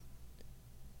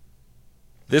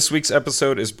This week's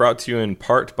episode is brought to you in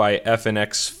part by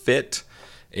FNX Fit,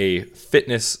 a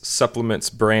fitness supplements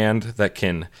brand that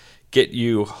can get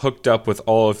you hooked up with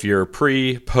all of your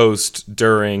pre, post,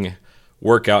 during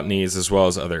workout needs, as well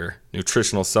as other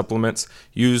nutritional supplements.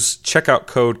 Use checkout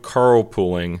code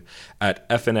carlpooling at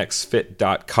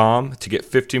fnxfit.com to get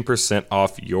 15%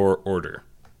 off your order.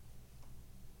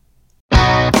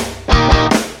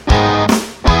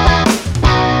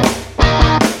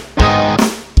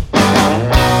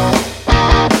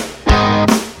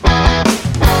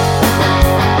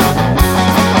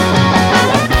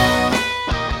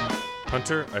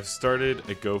 Hunter, I've started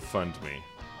a GoFundMe.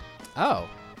 Oh,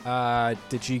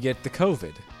 did you get the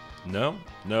COVID? No,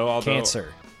 although...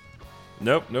 Cancer?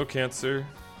 Nope, no cancer.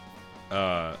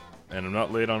 And I'm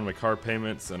not late on my car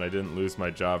payments, and I didn't lose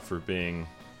my job for being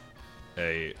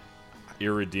a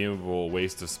irredeemable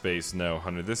waste of space. No,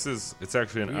 Hunter, it's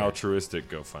actually an altruistic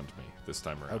GoFundMe this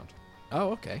time around.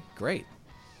 Oh, okay, great.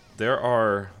 There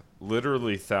are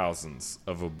literally thousands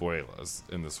of abuelas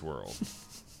in this world.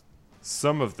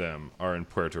 Some of them are in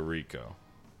Puerto Rico.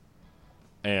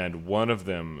 And one of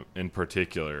them in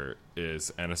particular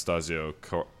is Anastasio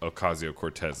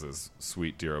Ocasio-Cortez's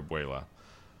sweet dear abuela.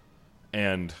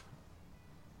 And,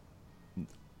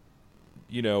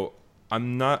 you know, I've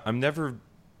never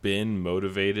been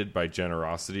motivated by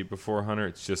generosity before, Hunter.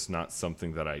 It's just not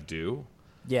something that I do.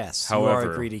 Yes, However, you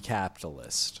are a greedy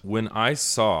capitalist. When I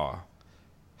saw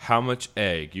how much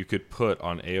egg you could put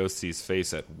on AOC's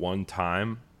face at one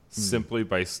time, simply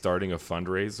by starting a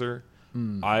fundraiser,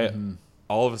 I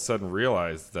all of a sudden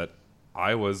realized that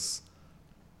I'm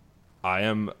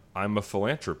a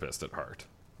philanthropist at heart.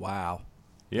 Wow.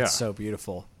 Yeah. That's so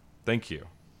beautiful. Thank you.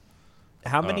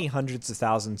 How many hundreds of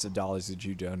thousands of dollars did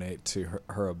you donate to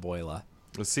her abuela?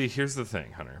 Let's see, here's the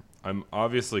thing, Hunter. I'm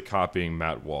obviously copying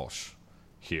Matt Walsh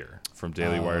here from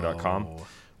dailywire.com. Oh.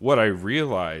 What I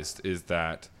realized is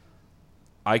that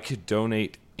I could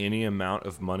donate any amount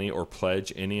of money or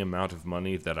pledge any amount of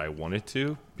money that I wanted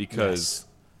to, because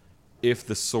if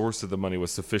the source of the money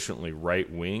was sufficiently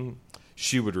right-wing,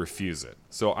 she would refuse it.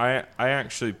 So I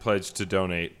actually pledged to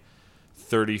donate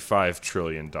 $35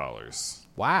 trillion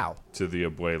Wow. to the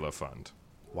Abuela Fund.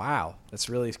 Wow. That's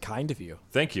really kind of you.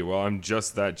 Thank you. Well, I'm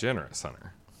just that generous,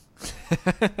 Hunter.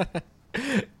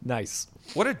 Nice.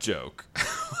 What a joke.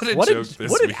 What a joke this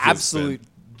what an week has absolute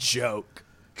been. joke.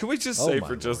 Can we just Oh say my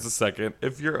for just Lord. a second,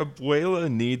 if your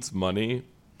abuela needs money,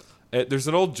 there's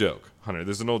an old joke, Hunter.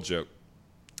 There's an old joke.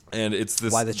 And it's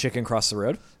this. Why the chicken crossed the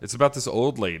road? It's about this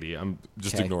old lady. I'm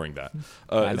just Okay. ignoring that.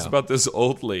 I It's know. about this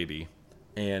old lady,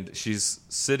 and she's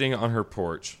sitting on her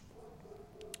porch,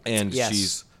 and Yes.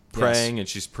 she's praying, and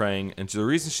she's praying. And the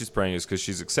reason she's praying is because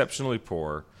she's exceptionally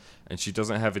poor, and she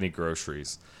doesn't have any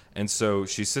groceries. And so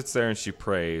she sits there and she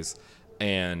prays,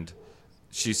 and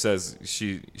she says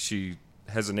she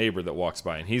has a neighbor that walks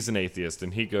by, and he's an atheist,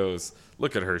 and he goes,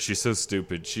 "Look at her, she's so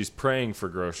stupid. She's praying for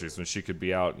groceries when she could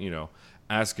be out,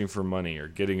 asking for money or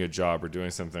getting a job or doing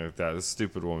something like that. This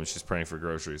stupid woman, she's praying for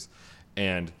groceries."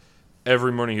 And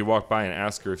every morning he walked by and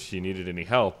asked her if she needed any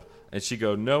help, and she'd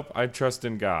go, "Nope, I trust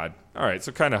in God." All right,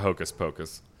 so kind of hocus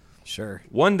pocus. Sure.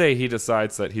 One day he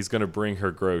decides that he's going to bring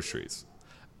her groceries,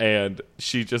 and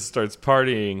she just starts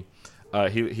partying.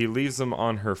 He leaves them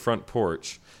on her front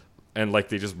porch, and like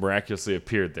they just miraculously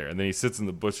appeared there. And then he sits in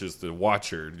the bushes to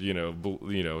watch her,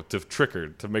 to trick her,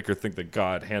 to make her think that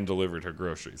God hand delivered her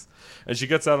groceries. And she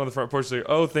gets out on the front porch, like,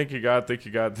 "Oh, thank you, God, thank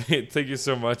you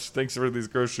so much, thanks for these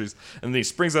groceries." And then he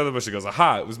springs out of the bush and goes,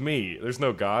 "Aha, it was me. There's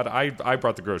no God. I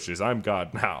brought the groceries. I'm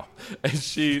God now." And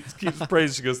she keeps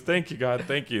praising. She goes, "Thank you, God,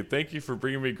 thank you for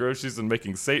bringing me groceries and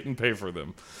making Satan pay for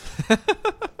them."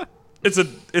 It's a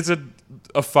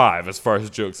 5 as far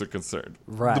as jokes are concerned.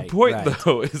 Right, The point, right.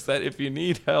 though, is that if you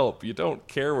need help, you don't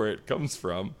care where it comes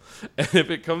from. And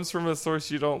if it comes from a source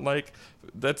you don't like,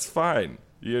 that's fine.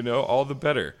 All the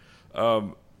better.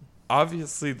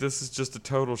 Obviously, this is just a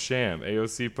total sham.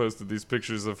 AOC posted these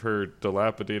pictures of her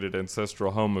dilapidated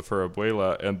ancestral home of her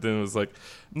abuela, and then was like,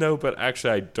 "No, but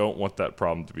actually, I don't want that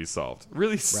problem to be solved."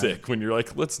 Really sick when you're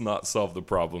like, let's not solve the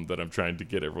problem that I'm trying to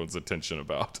get everyone's attention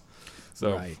about.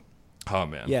 So, Right. Oh,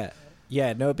 man.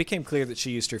 Yeah. No, it became clear that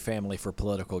she used her family for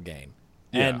political gain.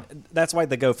 Yeah. And that's why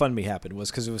the GoFundMe happened,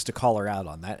 was because it was to call her out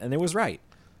on that. And it was right.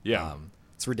 Yeah.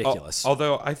 It's ridiculous.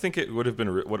 Although I think it would have been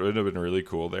what would have been really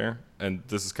cool there, and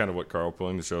this is kind of what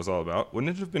carpooling the show is all about.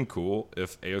 Wouldn't it have been cool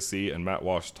if AOC and Matt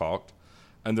Walsh talked,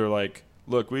 and they're like,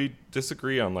 "Look, we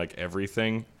disagree on like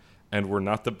everything, and we're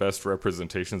not the best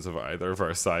representations of either of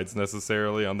our sides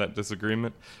necessarily on that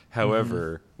disagreement.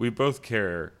 However, we both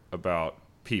care about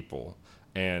people,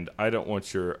 and I don't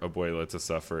want your abuela to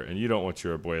suffer, and you don't want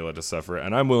your abuela to suffer,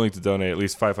 and I'm willing to donate at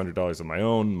least $500 of my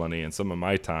own money and some of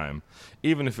my time,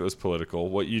 even if it was political.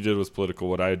 What you did was political,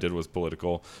 what I did was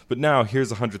political, but now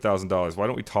here's $100,000. Why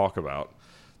don't we talk about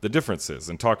the differences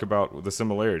and talk about the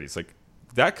similarities? Like,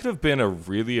 that could have been a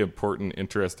really important,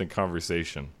 interesting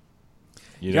conversation.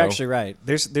 You're actually right.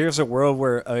 There's a world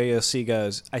where AOC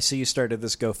goes, I see you started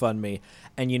this GoFundMe,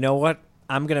 and you know what?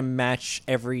 I'm going to match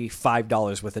every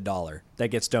 $5 with $1 that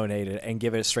gets donated and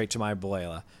give it straight to my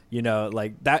abuela. You know,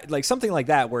 like that, like something like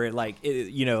that where like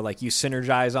you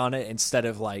synergize on it instead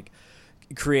of like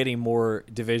creating more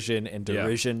division and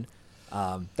derision.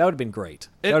 Yeah. That would have been great.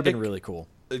 That would have been really cool.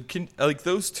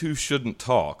 Those two shouldn't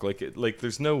talk. Like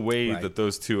there's no way that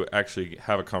those two actually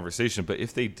have a conversation. But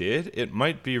if they did, it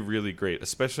might be really great,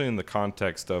 especially in the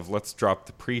context of let's drop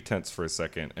the pretense for a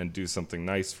second and do something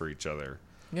nice for each other.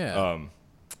 Yeah.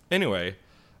 Anyway,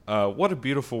 what a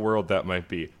beautiful world that might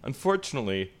be.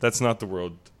 Unfortunately, that's not the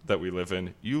world that we live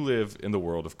in. You live in the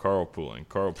world of carpooling.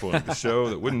 Carpooling, the show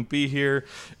that wouldn't be here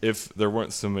if there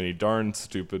weren't so many darn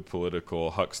stupid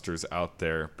political hucksters out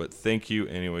there. But thank you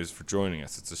anyways for joining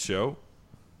us. It's a show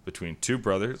between two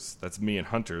brothers. That's me and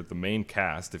Hunter, the main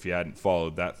cast, if you hadn't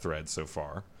followed that thread so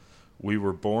far. We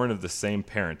were born of the same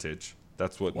parentage.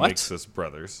 That's what makes us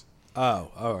brothers. Oh,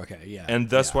 okay, yeah. And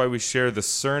that's why we share the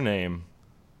surname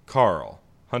Carl.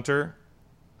 Hunter,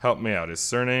 help me out. Is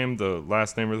surname the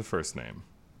last name or the first name?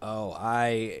 Oh,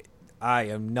 I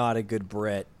am not a good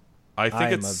Brit. I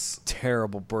think it's a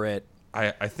terrible Brit.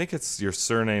 I think it's your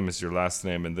surname is your last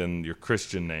name, and then your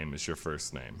Christian name is your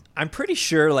first name. I'm pretty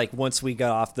sure, like, once we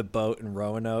got off the boat in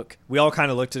Roanoke, we all kind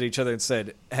of looked at each other and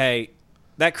said, hey,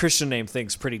 that Christian name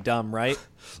thing's pretty dumb, right?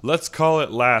 Let's call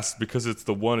it last because it's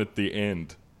the one at the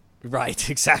end. Right,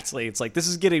 exactly. It's like, this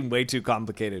is getting way too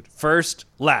complicated. First,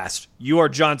 last. You are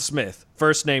John Smith.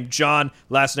 First name John,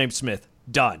 last name Smith.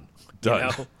 Done.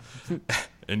 Done. You know?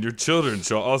 And your children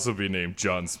shall also be named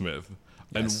John Smith.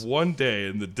 Yes. And one day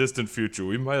in the distant future,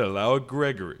 we might allow a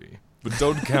Gregory. But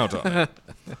don't count on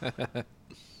it.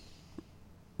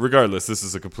 Regardless, this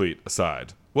is a complete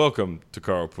aside. Welcome to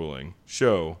Carpooling,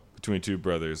 show between two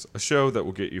brothers, a show that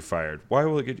will get you fired. Why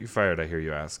will it get you fired, I hear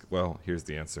you ask? Well, here's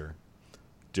the answer.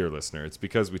 Dear listener, it's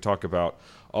because we talk about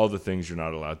all the things you're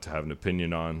not allowed to have an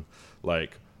opinion on,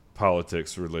 like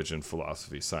politics, religion,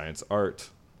 philosophy, science,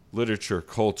 art, literature,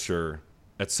 culture,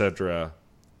 etc.,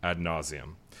 ad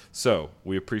nauseum. So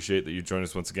we appreciate that you join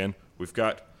us once again. We've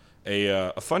got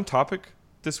a fun topic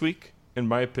this week, in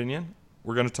my opinion.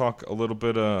 We're going to talk a little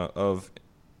bit of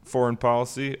foreign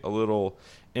policy, a little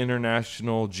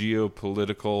international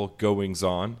geopolitical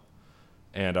goings-on,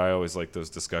 and I always like those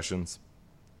discussions.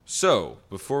 So,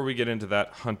 before we get into that,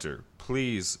 Hunter,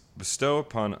 please bestow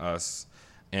upon us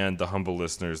and the humble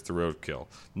listeners the roadkill.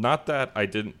 Not that I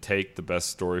didn't take the best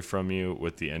story from you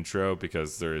with the intro,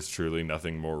 because there is truly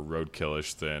nothing more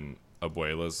roadkillish than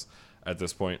abuelas at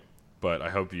this point, but I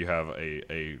hope you have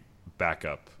a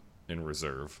backup in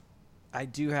reserve. I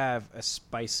do have a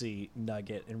spicy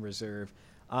nugget in reserve.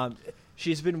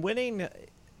 She's been winning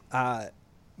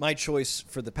my choice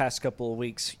for the past couple of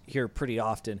weeks here pretty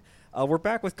often. We're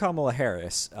back with Kamala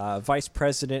Harris, Vice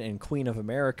President and Queen of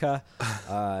America,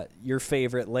 your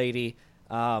favorite lady.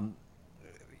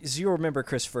 As you remember,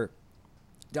 Christopher,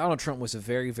 Donald Trump was a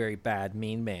very, very bad,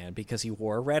 mean man because he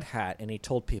wore a red hat and he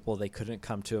told people they couldn't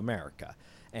come to America.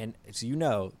 And as you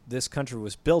know, this country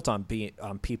was built on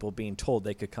people being told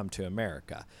they could come to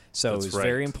America. So it was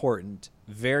very important,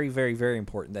 very, very, very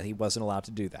important that he wasn't allowed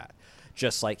to do that,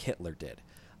 just like Hitler did.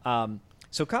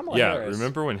 So Kamala Harris...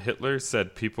 remember when Hitler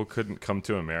said people couldn't come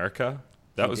to America?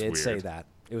 That was weird. He did say that.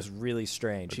 It was really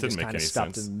strange. He just kind of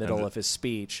stopped in the middle of his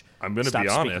speech. I'm going to be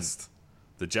honest.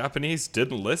 The Japanese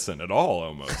didn't listen at all,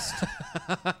 almost.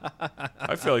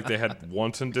 I feel like they had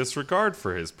wanton disregard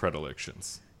for his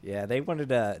predilections. Yeah, they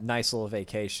wanted a nice little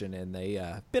vacation, and they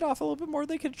bit off a little bit more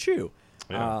than they could chew,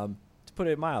 to put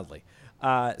it mildly.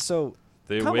 So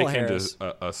they Kamala awakened Harris,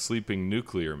 a sleeping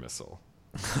nuclear missile.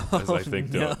 As I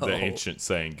think the ancient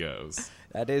saying goes.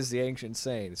 That is the ancient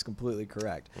saying. It's completely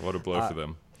correct. What a blow for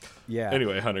them. Yeah.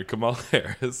 Anyway, Hunter, Kamala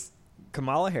Harris.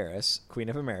 Kamala Harris, Queen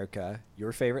of America,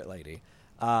 your favorite lady,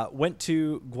 went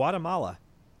to Guatemala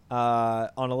on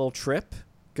a little trip.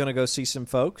 Gonna go see some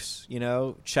folks,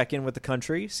 check in with the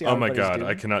country. See how oh my God, doing.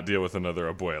 I cannot deal with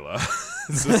another abuela.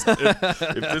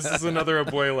 If this is another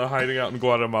abuela hiding out in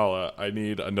Guatemala, I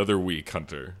need another week,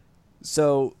 Hunter.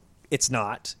 So... It's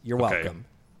not. You're welcome.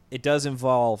 It does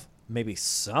involve maybe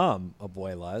some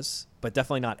abuelas, but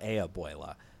definitely not a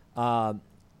abuela.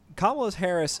 Kamala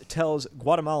Harris tells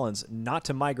Guatemalans not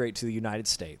to migrate to the United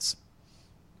States.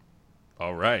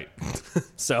 All right.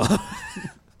 So,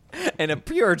 in a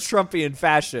pure Trumpian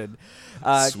fashion,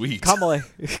 Sweet. Kamala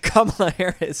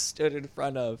Harris stood in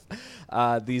front of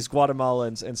these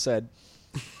Guatemalans and said,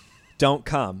 don't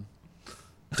come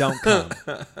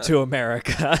to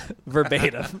America,"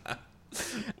 verbatim.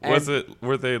 Was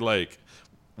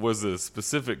a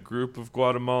specific group of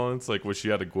Guatemalans? Like, was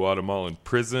she at a Guatemalan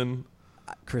prison?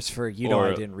 Christopher, you know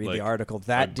I didn't read the article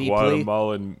that deeply.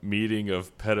 Guatemalan meeting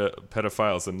of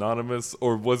pedophiles anonymous,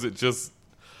 or was it just?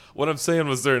 What I'm saying,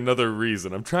 was there another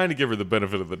reason? I'm trying to give her the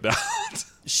benefit of the doubt.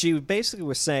 She basically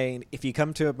was saying, if you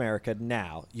come to America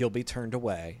now, you'll be turned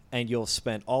away, and you'll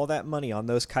spend all that money on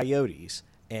those coyotes,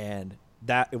 and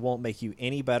that it won't make you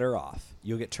any better off.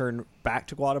 You'll get turned back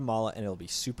to Guatemala, and it'll be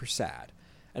super sad.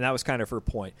 And that was kind of her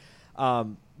point,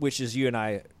 which is, you and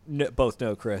I both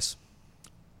know, Chris,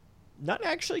 not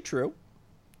actually true.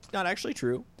 Not actually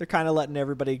true. They're kind of letting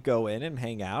everybody go in and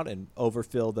hang out and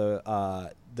overfill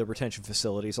the retention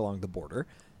facilities along the border.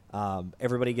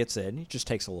 Everybody gets in. It just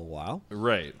takes a little while.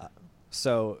 Right.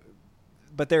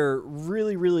 But they're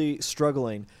really, really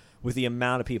struggling with the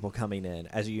amount of people coming in,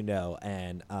 as you know,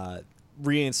 and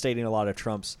reinstating a lot of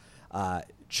Trump's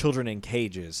children in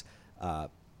cages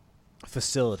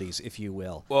facilities, if you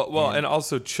will. Well, and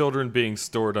also children being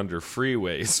stored under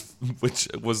freeways, which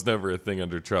was never a thing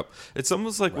under Trump. It's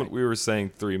almost like what we were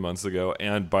saying 3 months ago,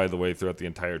 and by the way, throughout the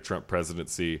entire Trump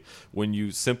presidency, when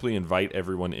you simply invite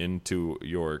everyone into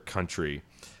your country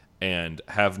and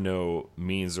have no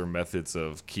means or methods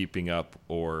of keeping up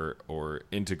or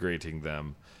integrating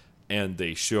them, and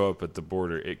they show up at the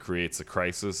border, it creates a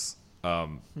crisis.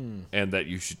 And that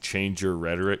you should change your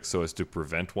rhetoric so as to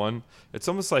prevent one. It's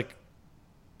almost like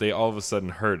they all of a sudden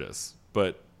heard us,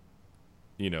 but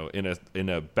in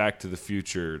a Back to the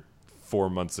Future 4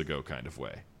 months ago kind of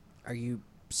way. Are you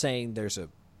saying there's a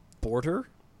border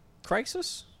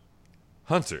crisis?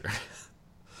 Hunter,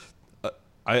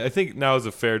 I think now is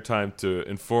a fair time to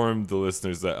inform the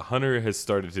listeners that Hunter has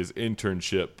started his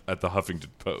internship at the Huffington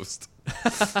Post.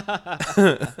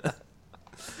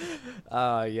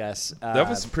 Yes. That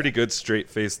was pretty good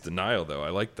straight-faced denial, though. I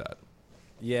like that.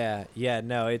 Yeah.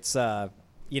 No, it's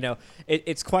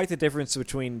it's quite the difference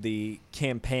between the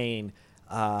campaign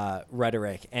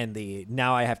rhetoric and the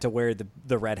now I have to wear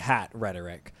the red hat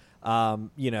rhetoric. I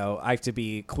have to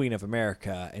be Queen of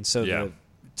America, and so the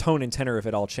tone and tenor of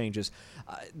it all changes.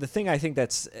 The thing I think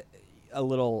that's a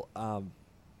little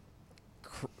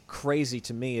crazy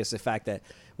to me is the fact that,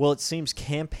 well, it seems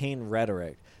campaign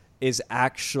rhetoric is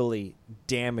actually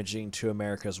damaging to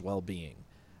America's well-being.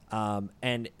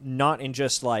 And not in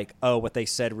just like, oh, what they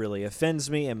said really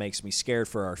offends me and makes me scared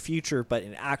for our future, but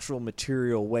in actual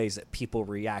material ways that people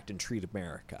react and treat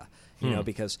America.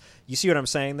 Because you see what I'm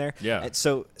saying there? Yeah. And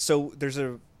so there's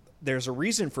a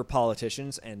reason for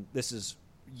politicians, and this is,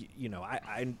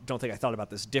 I don't think I thought about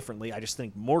this differently. I just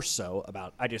think more so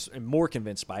about, I just am more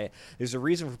convinced by it. There's a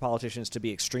reason for politicians to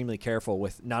be extremely careful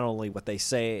with not only what they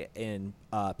say in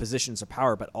positions of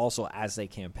power, but also as they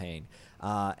campaign.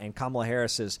 And Kamala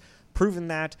Harris has proven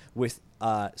that with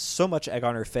so much egg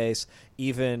on her face,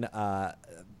 even AOC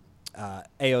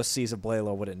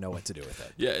Zablalo wouldn't know what to do with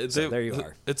it. Yeah, there you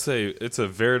are. It's a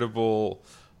veritable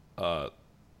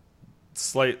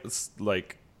slight,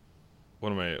 like,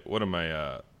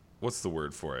 what's the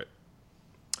word for it?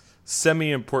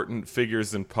 Semi-important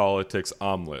figures in politics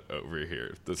omelet over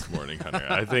here this morning, Hunter.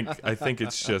 I think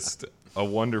it's just a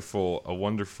wonderful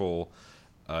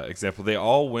example. They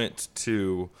all went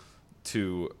to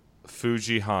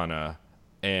Fujihana,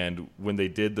 and when they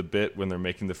did the bit when they're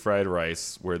making the fried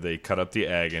rice, where they cut up the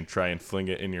egg and try and fling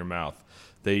it in your mouth,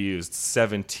 they used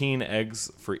 17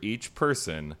 eggs for each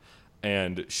person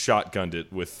and shotgunned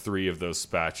it with 3 of those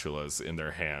spatulas in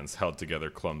their hands, held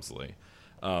together clumsily.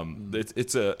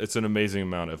 It's an amazing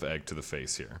amount of egg to the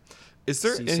face here. Is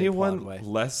there anyone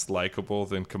less likable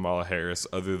than Kamala Harris,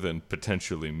 other than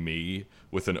potentially me,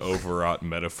 with an overwrought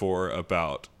metaphor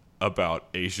about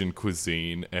Asian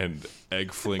cuisine and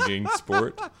egg flinging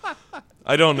sport?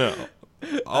 I don't know.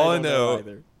 All I know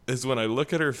is when I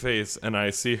look at her face and I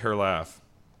see her laugh,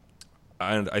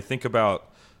 and I think about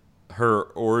her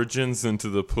origins into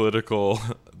the political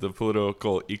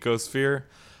ecosphere,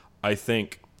 I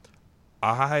think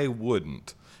I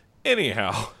wouldn't.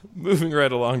 Anyhow, moving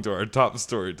right along to our top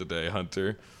story today,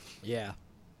 Hunter. Yeah.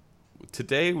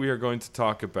 Today we are going to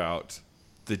talk about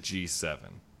the G7.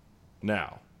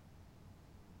 Now,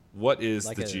 what is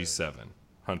the G7,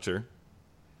 Hunter?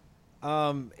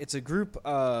 It's a group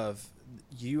of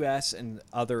U.S. and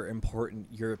other important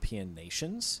European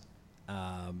nations.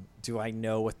 Do I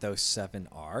know what those 7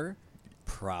 are?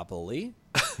 Probably.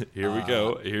 Here we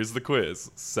go. Here's the quiz.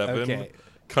 7 Okay.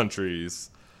 countries.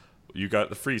 You got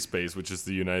the free space, which is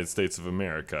the United States of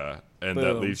America, and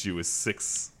that Boom. leaves you with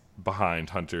 6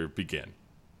 behind. Hunter, begin.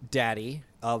 Daddy,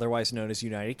 otherwise known as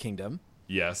United Kingdom.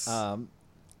 Yes.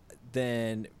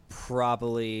 Then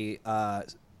probably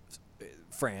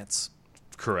France.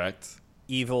 Correct.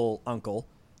 Evil uncle.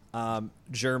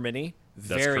 Germany.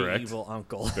 That's Very correct. evil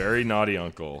uncle. Very naughty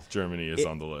uncle. Germany is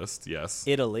on the list. Yes.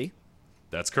 Italy.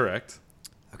 That's correct.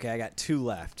 Okay, I got 2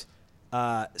 left.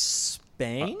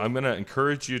 Spain. I'm going to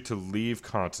encourage you to leave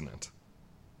continent.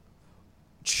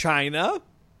 China.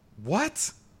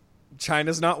 What?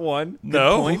 China's not one. Good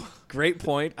No. point. Great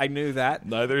point. I knew that.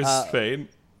 Neither is Spain.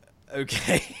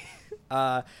 Okay.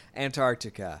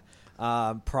 Antarctica.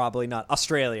 Probably not.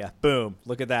 Australia. Boom.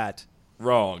 Look at that.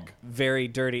 Wrong. Very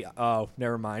dirty. Oh,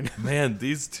 never mind. Man,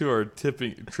 these two are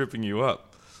tripping you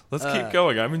up. Let's keep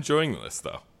going. I'm enjoying this,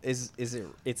 though. Is it?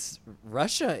 It's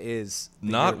Russia is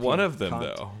the Not European one of them,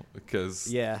 continent. though,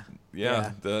 because Yeah.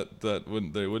 that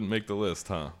wouldn't make the list,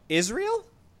 huh? Israel.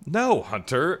 No,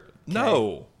 Hunter.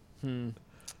 No.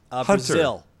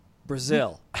 Brazil.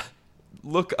 Brazil.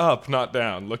 Look up, not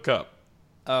down. Look up.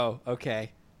 Oh,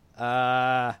 okay.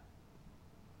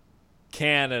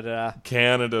 Canada.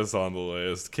 Canada's on the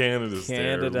list. Canada's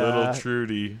there. Canada. Little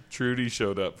Trudy. Trudy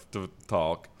showed up to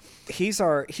talk. He's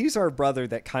our brother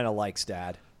that kind of likes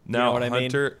Dad. You Now, know what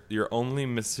Hunter, you're only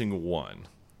missing one.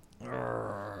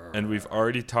 And we've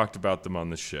already talked about them on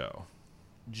the show.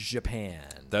 Japan.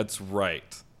 That's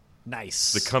right.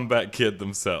 Nice. The comeback kid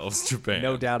themselves, Japan.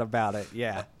 No doubt about it.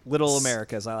 Yeah. Little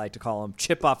America, as I like to call them.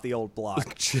 Chip off the old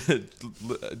block.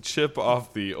 Chip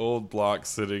off the old block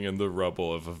sitting in the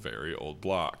rubble of a very old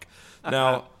block.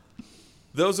 Now,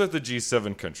 those are the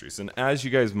G7 countries. And as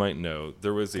you guys might know,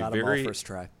 there was a Got them very... all first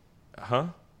try. Huh?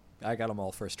 I got them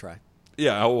all first try.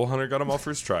 Yeah, well, Hunter got them all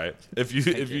first try. If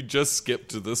you just skipped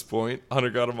to this point, Hunter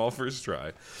got them all first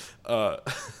try.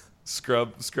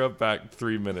 Scrub back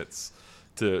 3 minutes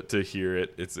to hear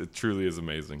it. It truly is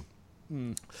amazing.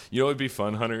 You know what would be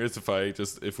fun, Hunter, is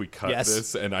if we cut Yes.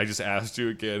 this and I just asked you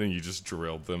again and you just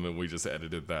drilled them and we just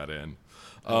edited that in.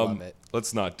 I love it.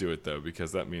 Let's not do it though,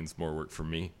 because that means more work for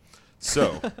me.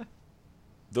 So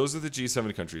those are the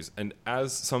G7 countries, and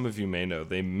as some of you may know,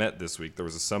 they met this week. There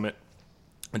was a summit,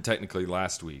 and technically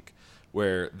last week,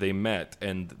 where they met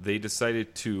and they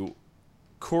decided to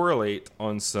correlate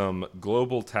on some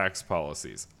global tax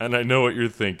policies. And I know what you're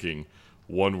thinking,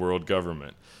 one world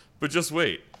government. But just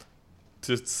wait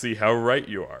to see how right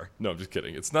you are. No, I'm just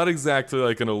kidding. It's not exactly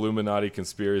like an Illuminati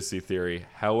conspiracy theory.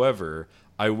 However,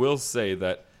 I will say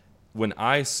that when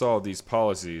I saw these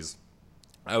policies,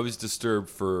 I was disturbed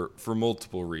for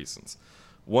multiple reasons.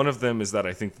 One of them is that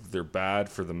I think that they're bad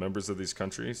for the members of these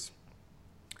countries.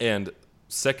 And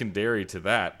secondary to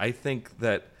that, I think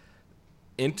that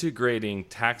integrating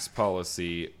tax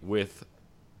policy with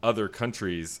other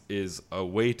countries is a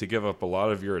way to give up a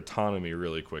lot of your autonomy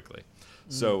really quickly.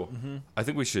 So I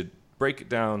think we should break it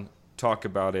down, talk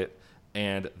about it,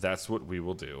 and that's what we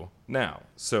will do now.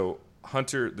 So,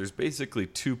 Hunter, there's basically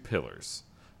 2 pillars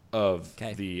of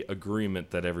the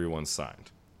agreement that everyone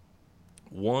signed.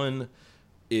 One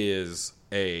is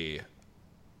a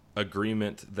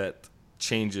agreement that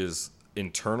changes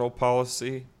internal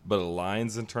policy, but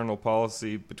aligns internal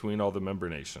policy between all the member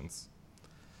nations.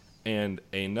 And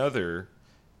another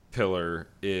pillar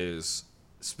is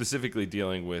specifically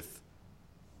dealing with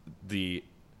the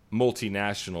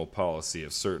multinational policy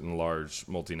of certain large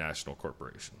multinational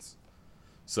corporations.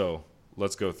 So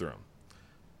let's go through them.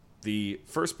 The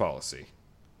first policy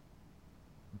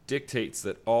dictates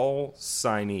that all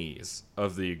signees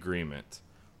of the agreement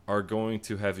are going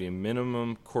to have a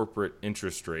minimum corporate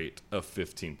interest rate of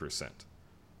 15%.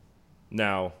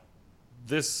 Now,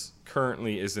 this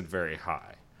currently isn't very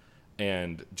high,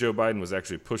 and Joe Biden was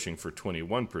actually pushing for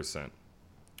 21%,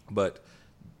 but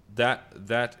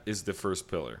that is the first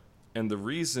pillar. And the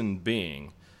reason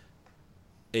being,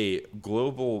 a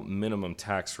global minimum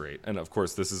tax rate, and of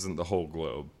course this isn't the whole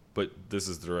globe, but this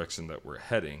is the direction that we're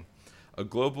heading. A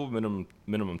global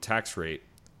minimum tax rate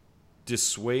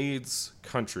dissuades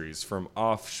countries from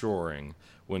offshoring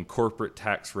when corporate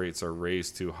tax rates are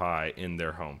raised too high in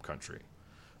their home country.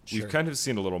 Sure. We've kind of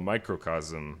seen a little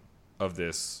microcosm of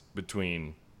this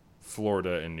between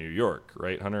Florida and New York,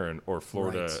 right, Hunter? Or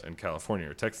Florida Right. and California,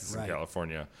 or Texas and Right.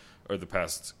 California, or the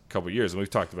past couple of years. And we've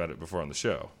talked about it before on the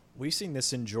show. We've seen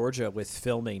this in Georgia with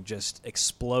filming just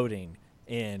exploding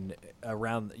in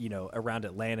around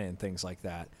Atlanta and things like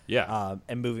that. Yeah.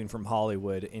 And moving from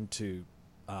Hollywood into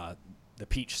the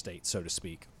Peach State, so to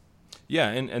speak. Yeah,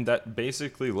 and that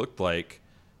basically looked like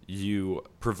you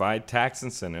provide tax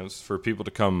incentives for people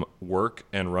to come work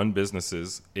and run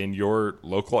businesses in your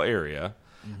local area,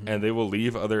 and they will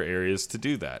leave other areas to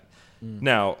do that.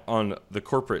 Now, on the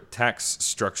corporate tax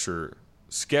structure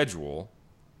schedule,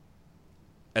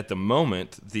 at the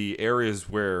moment, the areas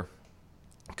where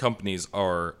companies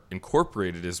are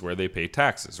incorporated is where they pay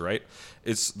taxes, right?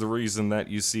 It's the reason that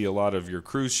you see a lot of your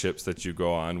cruise ships that you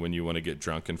go on when you want to get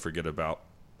drunk and forget about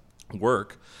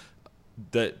work,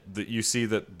 that you see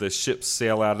that the ships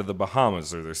sail out of the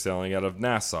Bahamas, or they're sailing out of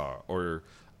Nassau or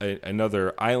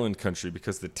another island country,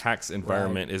 because the tax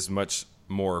environment is much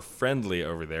more friendly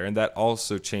over there, and that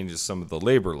also changes some of the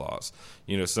labor laws.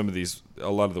 A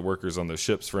lot of the workers on those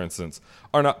ships, for instance,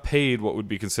 are not paid what would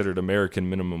be considered American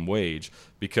minimum wage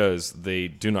because they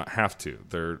do not have to.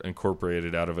 They're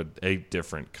incorporated out of a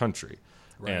different country,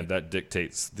 and that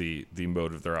dictates the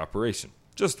mode of their operation.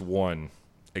 Just one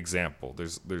example.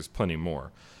 There's plenty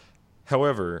more.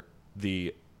 However,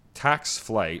 the tax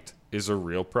flight is a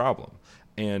real problem,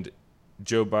 and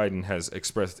Joe Biden has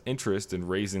expressed interest in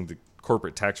raising the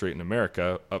corporate tax rate in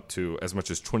America up to as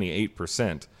much as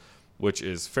 28%, which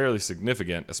is fairly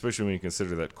significant, especially when you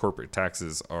consider that corporate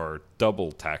taxes are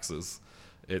double taxes.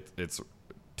 It's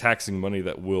taxing money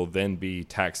that will then be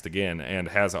taxed again and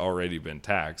has already been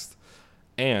taxed.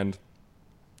 And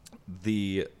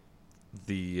the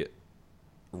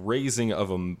raising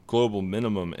of a global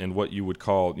minimum in what you would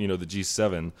call, the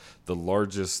G7, the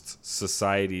largest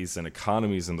societies and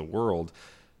economies in the world,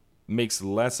 makes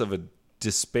less of a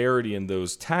disparity in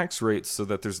those tax rates, so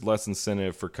that there's less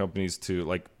incentive for companies to,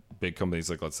 like big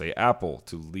companies like, let's say, Apple,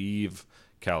 to leave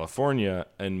California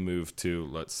and move to,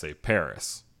 let's say,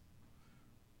 Paris.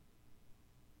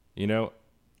 Yeah.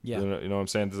 You know what I'm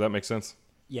saying? Does that make sense?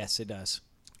 Yes, it does.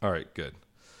 All right, good.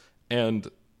 And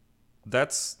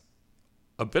that's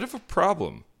a bit of a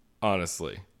problem,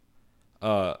 honestly,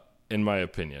 in my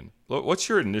opinion. What's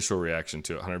your initial reaction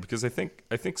to it, Hunter? Because I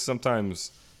think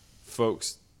sometimes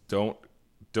folks don't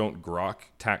grok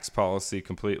tax policy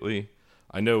completely.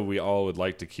 I know we all would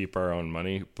like to keep our own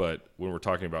money, but when we're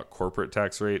talking about corporate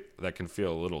tax rate, that can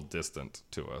feel a little distant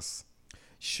to us.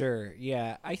 Sure.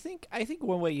 Yeah. I think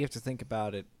one way you have to think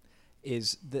about it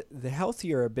is the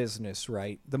healthier a business,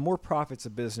 right? The more profits a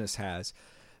business has,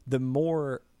 the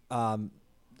more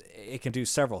it can do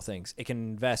several things. It can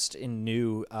invest in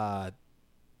new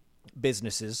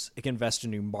businesses. It can invest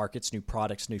in new markets, new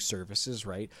products, new services,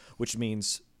 right? Which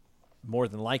means more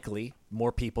than likely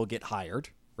more people get hired,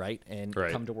 right? And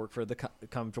come to work for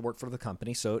the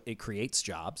company. So it creates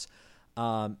jobs.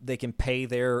 They can pay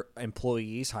their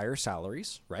employees higher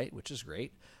salaries, right? Which is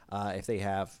great. If they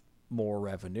have more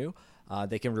revenue,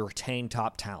 they can retain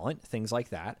top talent, things like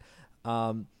that.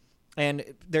 And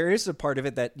there is a part of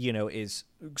it that, is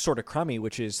sort of crummy,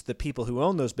 which is the people who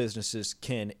own those businesses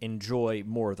can enjoy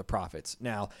more of the profits.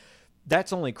 Now,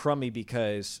 that's only crummy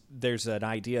because there's an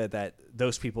idea that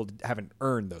those people haven't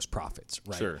earned those profits,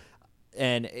 right? Sure.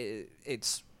 And it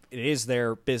is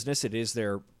their business. It is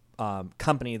their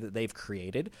company that they've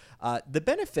created. The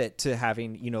benefit to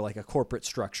having, like a corporate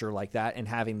structure like that, and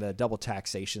having the double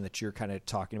taxation that you're kind of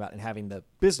talking about, and having the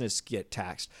business get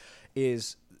taxed,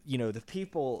 is, the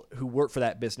people who work for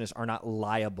that business are not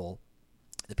liable.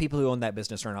 The people who own that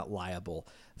business are not liable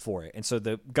for it. And so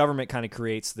the government kind of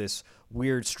creates this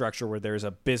weird structure where there's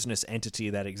a business entity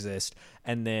that exists,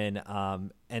 and then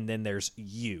there's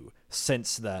you,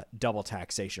 since the double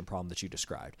taxation problem that you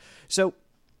described. So,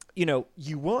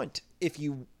 if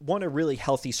you want a really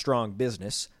healthy, strong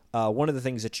business, one of the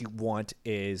things that you want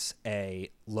is a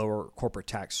lower corporate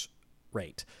tax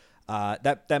rate.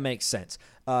 That makes sense.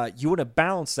 You want to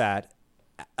balance that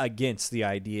against the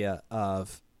idea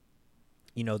of,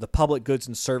 the public goods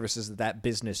and services that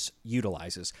business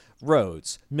utilizes,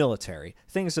 roads, military,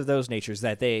 things of those natures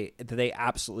that they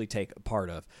absolutely take a part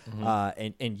of,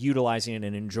 and utilizing it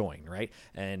and enjoying, right?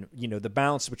 And, the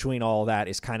balance between all that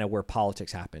is kind of where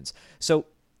politics happens. So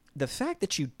the fact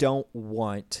that you don't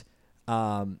want,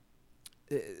 the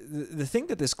thing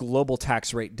that this global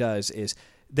tax rate does is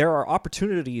there are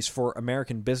opportunities for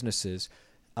American businesses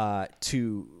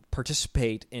to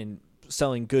participate in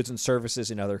selling goods and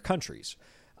services in other countries.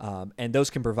 And those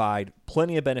can provide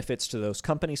plenty of benefits to those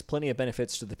companies, plenty of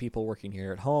benefits to the people working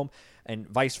here at home, and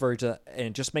vice versa,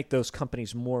 and just make those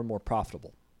companies more and more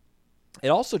profitable. It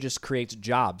also just creates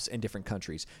jobs in different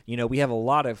countries. We have a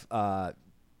lot of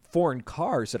foreign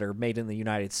cars that are made in the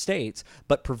United States,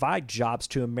 but provide jobs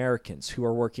to Americans who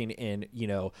are working in,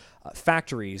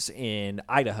 factories in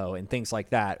Idaho and things like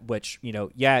that, which,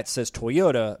 it says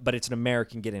Toyota, but it's an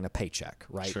American getting a paycheck,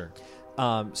 right? Sure.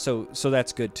 So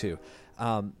that's good too.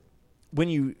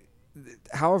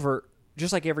 However,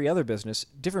 just like every other business,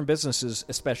 different businesses,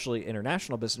 especially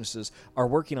international businesses, are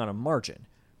working on a margin,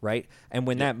 right? And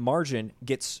when that margin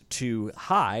gets too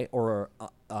high, or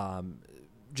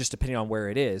just depending on where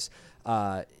it is,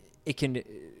 it can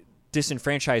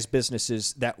disenfranchise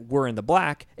businesses that were in the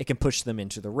black. It can push them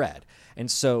into the red.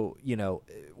 And so,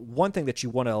 one thing that you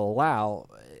want to allow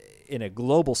in a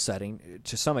global setting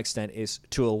to some extent is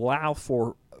to allow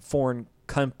for foreign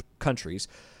countries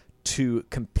to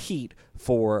compete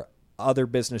for other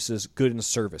businesses' goods and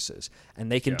services.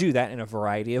 And they can do that in a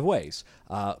variety of ways.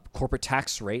 Corporate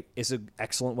tax rate is an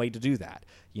excellent way to do that.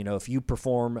 If you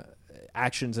perform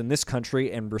actions in this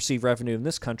country and receive revenue in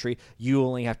this country, you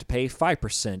only have to pay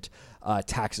 5%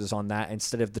 taxes on that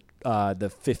instead of the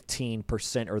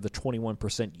 15% or the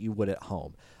 21% you would at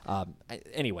home.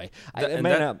 Anyway,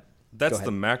 that's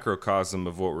the macrocosm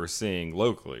of what we're seeing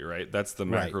locally, right? That's the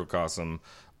macrocosm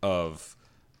of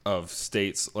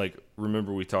states. Like,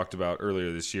 remember we talked about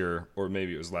earlier this year, or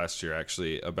maybe it was last year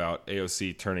actually, about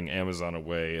AOC turning Amazon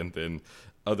away, and then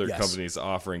other companies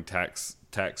offering tax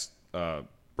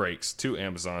breaks to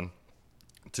Amazon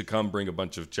to come bring a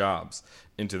bunch of jobs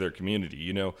into their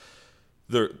community.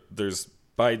 There's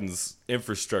Biden's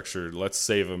infrastructure, Let's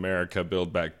Save America,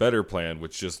 Build Back Better plan,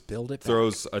 which just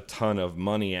throws a ton of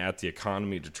money at the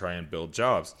economy to try and build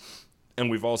jobs. And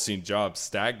we've all seen jobs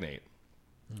stagnate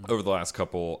over the last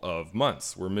couple of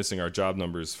months. We're missing our job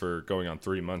numbers for going on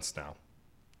 3 months now.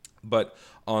 But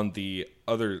on the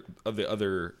other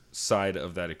side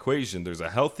of that equation, there's a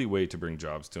healthy way to bring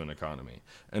jobs to an economy,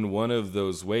 and one of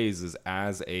those ways is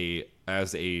as a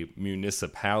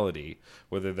municipality,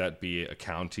 whether that be a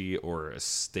county or a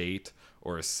state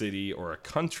or a city or a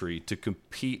country, to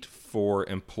compete for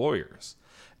employers.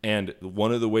 And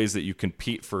one of the ways that you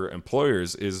compete for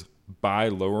employers is by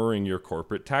lowering your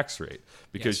corporate tax rate,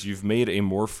 because you've made a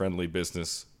more friendly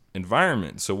business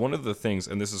environment. So one of the things,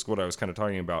 and this is what I was kind of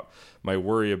talking about, my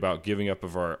worry about giving up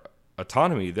of our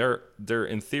autonomy, they're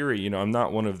in theory, I'm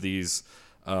not one of these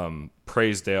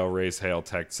praise Dale, raise hail,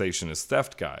 taxation is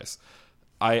theft guys.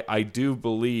 I do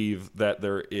believe that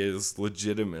there is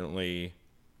legitimately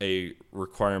a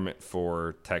requirement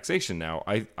for taxation. Now,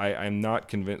 I'm not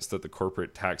convinced that the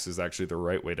corporate tax is actually the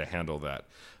right way to handle that.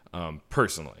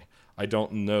 Personally, I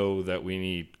don't know that we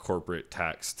need corporate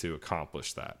tax to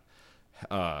accomplish that.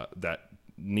 That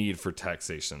need for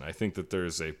taxation. I think that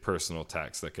there's a personal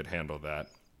tax that could handle that.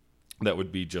 That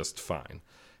would be just fine.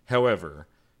 However,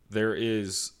 there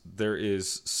is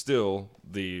still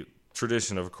the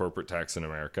tradition of a corporate tax in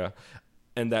America.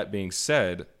 And that being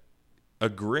said,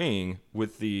 agreeing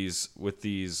with these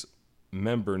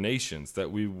member nations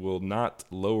that we will not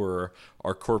lower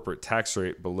our corporate tax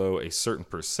rate below a certain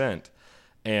percent,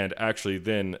 and actually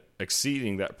then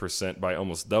exceeding that percent by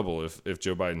almost double if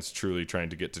Joe Biden's truly trying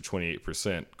to get to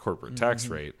 28% corporate tax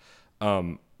rate,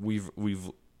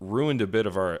 we've ruined a bit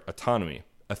of our autonomy.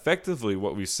 Effectively,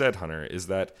 what we said, Hunter, is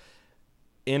that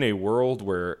in a world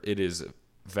where it is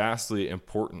vastly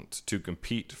important to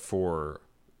compete for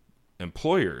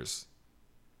employers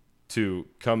to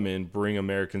come in, bring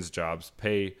Americans jobs,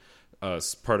 pay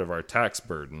us part of our tax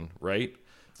burden, right?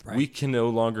 We can no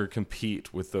longer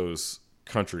compete with those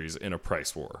countries in a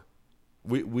price war.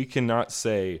 We cannot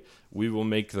say we will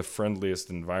make the friendliest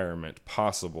environment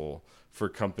possible for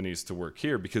companies to work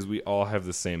here because we all have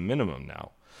the same minimum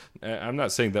now. I'm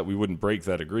not saying that we wouldn't break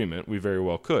that agreement. We very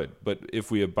well could. But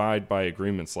if we abide by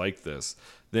agreements like this,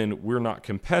 then we're not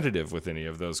competitive with any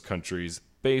of those countries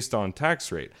based on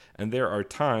tax rate. And there are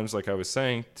times, like I was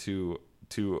saying, to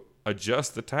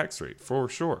adjust the tax rate for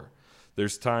sure.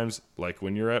 There's times like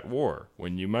when you're at war,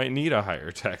 when you might need a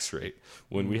higher tax rate,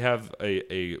 when we have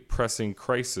a pressing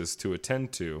crisis to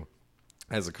attend to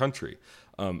as a country.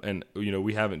 And,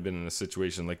 we haven't been in a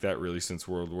situation like that really since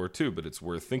World War II, but it's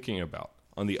worth thinking about.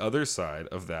 On the other side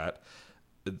of that,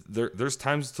 there's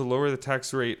times to lower the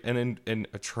tax rate and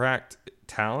attract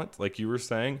talent, like you were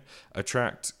saying,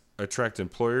 attract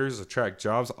employers, attract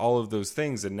jobs, all of those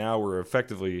things. And now we're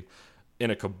effectively in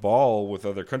a cabal with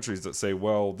other countries that say,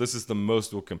 well, this is the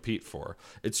most we'll compete for.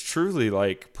 It's truly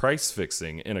like price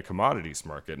fixing in a commodities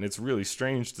market. And it's really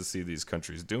strange to see these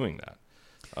countries doing that.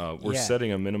 We're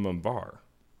setting a minimum bar.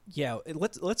 Yeah.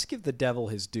 Let's give the devil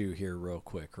his due here real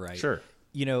quick, right? Sure.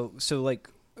 So like,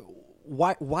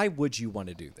 why would you want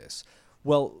to do this?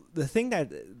 Well, the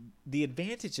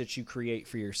advantage that you create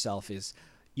for yourself is,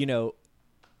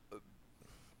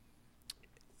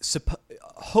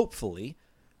 hopefully,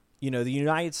 the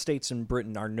United States and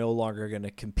Britain are no longer going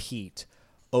to compete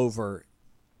over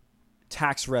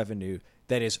tax revenue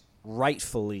that is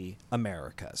rightfully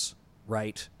America's,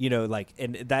 right?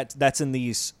 And that's in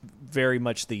these very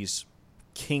much these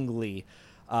kingly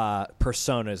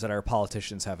personas that our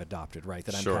politicians have adopted, right?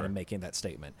 That I'm Sure. kind of making that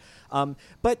statement.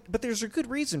 But there's a good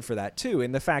reason for that too,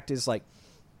 and the fact is, like,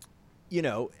 you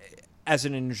know, as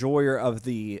an enjoyer of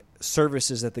the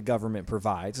services that the government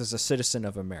provides, as a citizen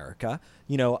of America,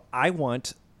 you know, I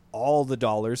want all the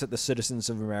dollars that the citizens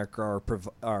of America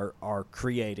are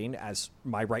creating as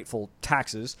my rightful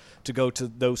taxes to go to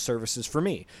those services for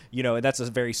me. You know, and that's a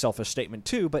very selfish statement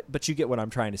too, but you get what I'm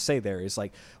trying to say there is,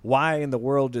 like, why in the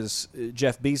world does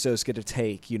Jeff Bezos get to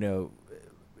take, you know,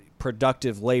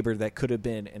 productive labor that could have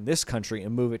been in this country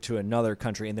and move it to another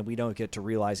country, and then we don't get to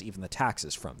realize even the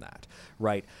taxes from that,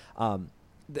 right?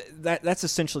 That's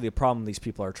essentially the problem these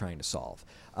people are trying to solve.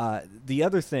 The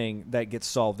other thing that gets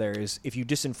solved there is if you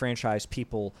disenfranchise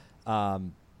people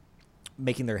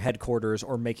making their headquarters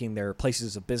or making their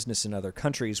places of business in other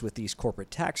countries with these corporate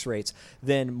tax rates,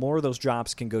 then more of those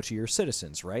jobs can go to your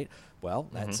citizens, right? Well,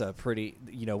 that's a pretty,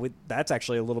 you know, that's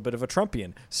actually a little bit of a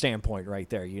Trumpian standpoint right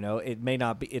there. You know, it may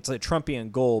not be, it's a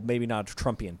Trumpian goal, maybe not a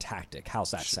Trumpian tactic.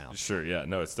 How's that sound? Sure, yeah.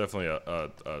 No, it's definitely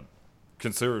a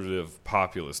conservative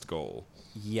populist goal.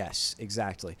 Yes,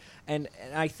 exactly. And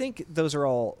I think those are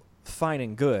all fine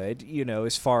and good, you know,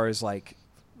 as far as like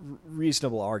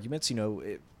reasonable arguments. You know,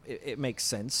 it makes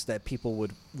sense that people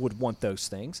would want those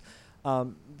things.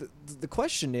 The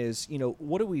question is, you know,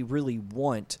 what do we really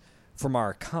want from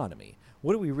our economy?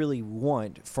 What do we really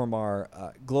want from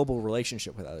our global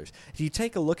relationship with others? If you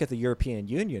take a look at the European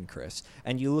Union, Chris,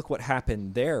 and you look what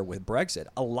happened there with Brexit,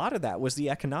 a lot of that was the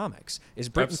economics.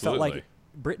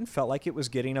 Britain felt like it was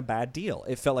getting a bad deal.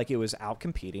 It felt like it was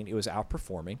out-competing, it was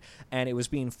outperforming, and it was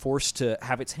being forced to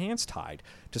have its hands tied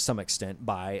to some extent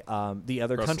by the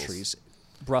other countries.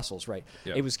 Brussels, right?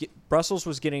 Yep. Brussels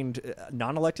was getting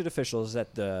non-elected officials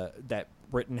that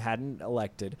Britain hadn't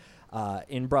elected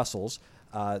in Brussels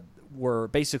were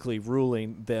basically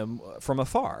ruling them from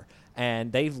afar,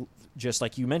 and they've, just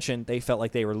like you mentioned, they felt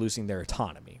like they were losing their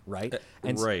autonomy, right?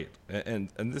 And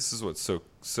this is what's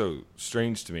so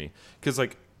strange to me, because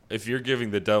like if you're giving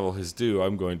the devil his due,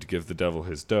 I'm going to give the devil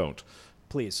his don't.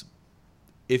 Please.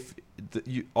 If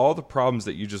all the problems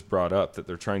that you just brought up that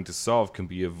they're trying to solve can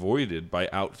be avoided by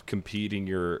out-competing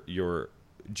your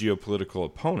geopolitical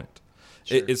opponent.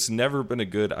 Sure. It's never been a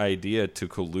good idea to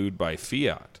collude by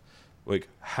fiat. Like,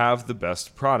 have the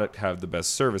best product, have the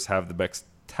best service, have the best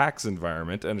tax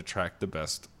environment, and attract the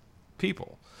best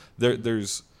people.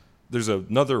 There's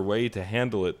another way to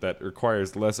handle it that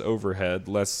requires less overhead,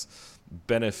 less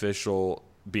beneficial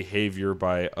behavior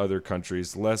by other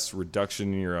countries, less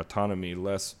reduction in your autonomy,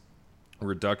 less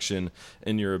reduction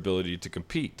in your ability to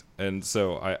compete. And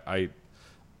so I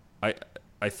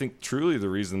think truly the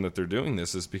reason that they're doing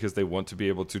this is because they want to be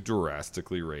able to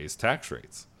drastically raise tax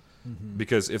rates. Mm-hmm.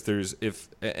 Because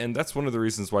and that's one of the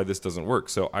reasons why this doesn't work.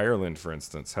 So Ireland, for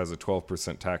instance, has a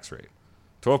 12% tax rate.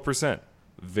 12%,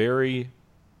 very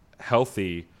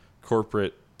healthy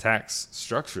corporate tax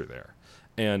structure there.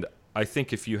 And I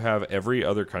think if you have every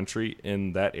other country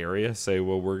in that area say,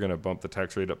 well, we're going to bump the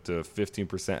tax rate up to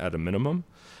 15% at a minimum.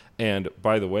 And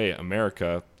by the way,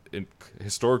 America,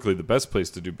 historically the best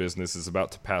place to do business, is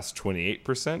about to pass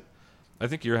 28%. I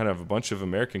think you're going to have a bunch of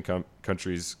American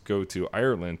countries go to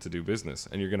Ireland to do business,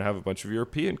 and you're going to have a bunch of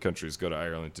European countries go to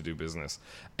Ireland to do business.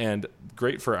 And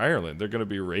great for Ireland. They're going to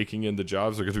be raking in the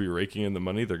jobs. They're going to be raking in the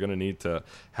money. They're going to need to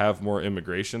have more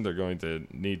immigration. They're going to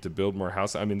need to build more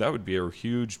houses. I mean, that would be a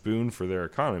huge boon for their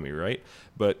economy, right?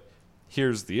 But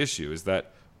here's the issue, is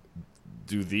that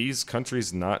do these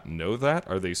countries not know that?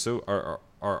 Are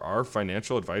our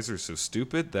financial advisors so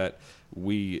stupid that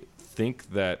we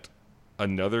think that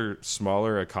another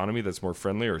smaller economy that's more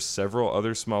friendly, or several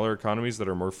other smaller economies that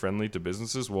are more friendly to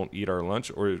businesses, won't eat our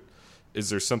lunch? Or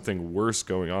is there something worse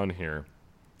going on here?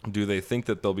 Do they think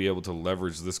that they'll be able to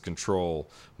leverage this control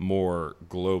more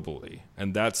globally?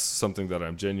 And that's something that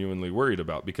I'm genuinely worried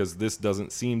about, because this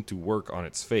doesn't seem to work on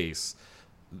its face,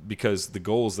 because the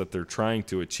goals that they're trying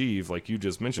to achieve, like you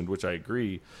just mentioned, which I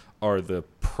agree, are the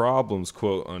problems,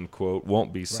 quote unquote,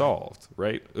 won't be solved,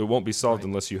 right? It won't be solved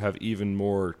unless you have even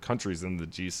more countries in the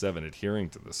G7 adhering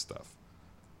to this stuff.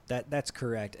 That's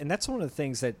correct. And that's one of the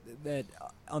things that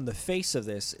on the face of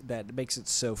this that makes it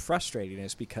so frustrating,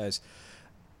 is because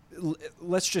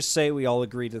let's just say we all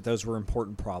agree that those were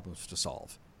important problems to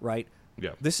solve, right?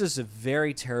 Yeah. This is a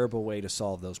very terrible way to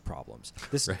solve those problems.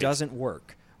 This doesn't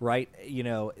work, right? You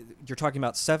know, you're talking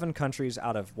about 7 countries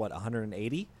out of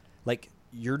 180? Like,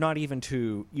 you're not even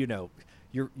to, you know,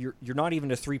 you're not even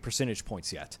to 3 percentage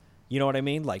points yet. You know what I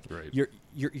mean? Like,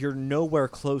 you're nowhere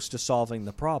close to solving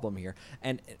the problem here.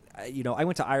 And you know, I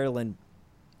went to Ireland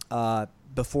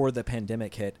before the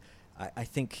pandemic hit, I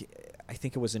think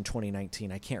it was in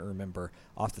 2019. I can't remember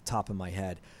off the top of my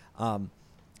head.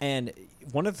 And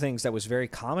one of the things that was very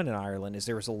common in Ireland is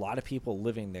there was a lot of people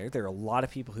living there. There are a lot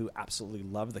of people who absolutely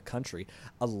love the country.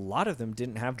 A lot of them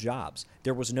didn't have jobs.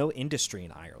 There was no industry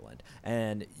in Ireland.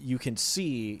 And you can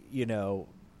see,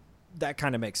 that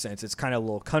kind of makes sense. It's kind of a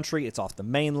little country. It's off the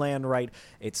mainland, right?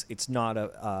 It's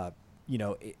not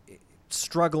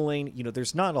struggling.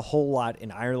 There's not a whole lot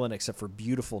in Ireland except for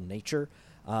beautiful nature.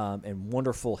 And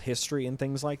wonderful history and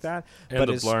things like that. And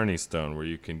the Blarney Stone, where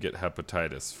you can get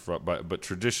hepatitis, but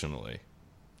traditionally.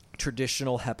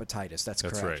 Traditional hepatitis, that's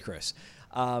correct, right. Chris.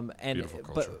 Beautiful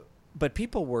culture. But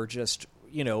people were just,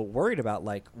 worried about,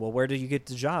 like, well, where do you get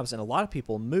the jobs? And a lot of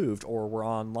people moved or were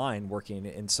online working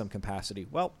in some capacity.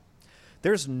 Well,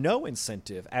 there's no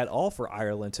incentive at all for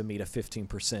Ireland to meet a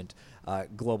 15%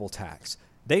 global tax.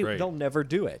 They'll never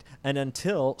do it. And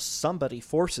until somebody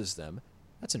forces them,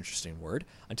 that's an interesting word.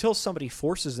 Until somebody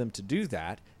forces them to do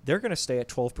that, they're going to stay at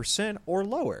 12% or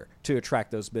lower to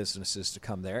attract those businesses to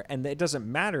come there. And it doesn't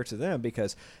matter to them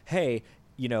because, hey,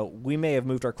 we may have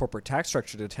moved our corporate tax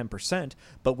structure to 10%,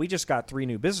 but we just got 3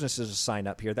 new businesses to sign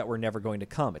up here that were never going to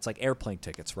come. It's like airplane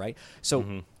tickets, right?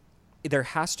 So there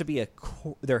has to be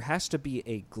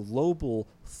a global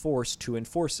force to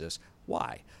enforce this.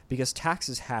 Why? Because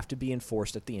taxes have to be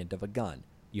enforced at the end of a gun.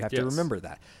 You have to remember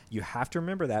that. You have to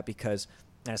remember that because,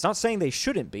 and it's not saying they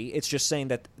shouldn't be, it's just saying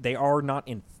that they are not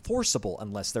enforceable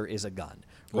unless there is a gun,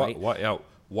 right?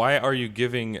 Why are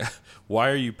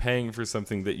you paying for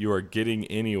something that you are getting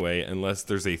anyway unless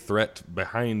there's a threat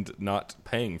behind not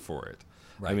paying for it?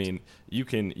 Right. I mean, you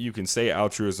can say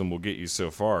altruism will get you so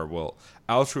far. Well,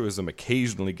 altruism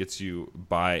occasionally gets you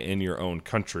by in your own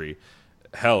country.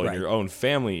 Hell, in your own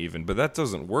family even, but that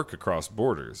doesn't work across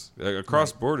borders.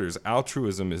 Across borders,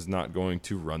 altruism is not going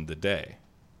to run the day.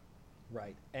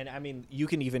 Right. And I mean, you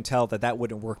can even tell that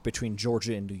wouldn't work between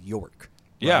Georgia and New York.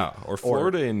 Right? Yeah, or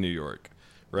Florida and New York,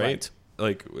 right?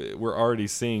 Like, we're already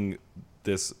seeing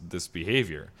this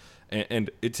behavior. And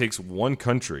it takes one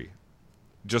country,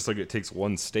 just like it takes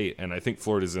one state, and I think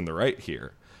Florida's in the right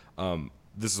here.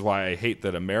 This is why I hate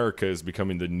that America is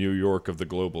becoming the New York of the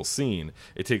global scene.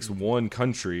 It takes one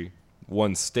country,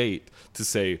 one state, to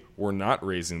say we're not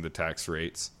raising the tax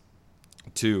rates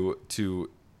to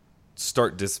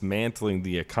start dismantling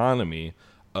the economy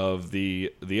of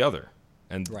the other.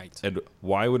 And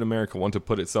why would America want to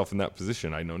put itself in that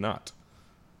position? I know not.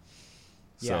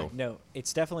 Yeah, no,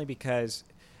 it's definitely because,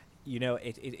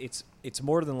 it's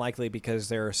more than likely because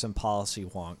there are some policy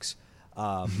wonks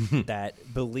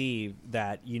that believe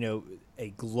that, a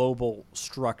global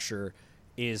structure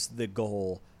is the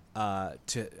goal.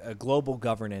 To a global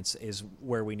governance is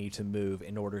where we need to move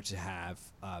in order to have,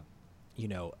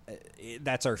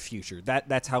 that's our future.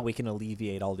 That's how we can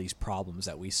alleviate all these problems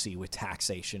that we see with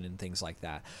taxation and things like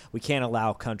that. We can't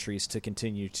allow countries to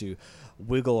continue to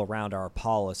wiggle around our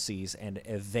policies and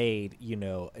evade,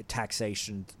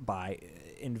 taxation by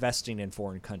investing in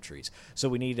foreign countries. So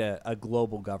we need a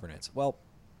global governance. Well,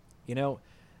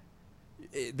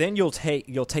 then you'll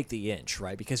take the inch,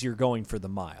 right? Because you're going for the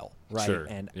mile, right? Sure.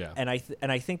 And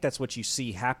I think that's what you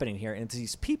see happening here. And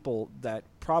these people that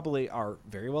probably are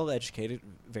very well educated,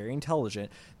 very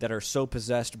intelligent, that are so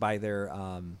possessed by their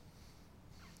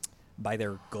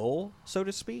goal, so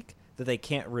to speak, that they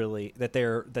can't really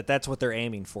that's what they're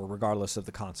aiming for, regardless of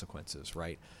the consequences,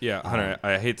 right? Yeah, Hunter,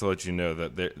 I hate to let you know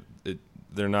that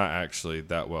they're not actually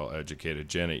that well educated.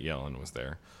 Janet Yellen was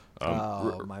there.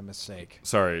 My mistake.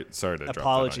 Sorry to drop that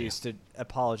on you.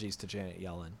 Apologies to Janet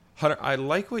Yellen. Hunter, I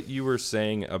like what you were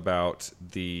saying about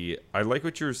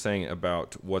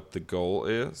what the goal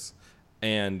is,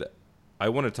 and I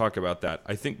want to talk about that.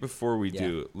 I think before we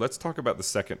do, let's talk about the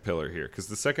second pillar here, because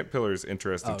the second pillar is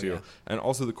interesting too, and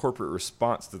also the corporate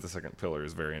response to the second pillar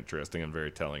is very interesting and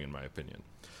very telling in my opinion.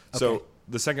 Okay. So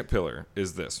the second pillar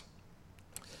is this.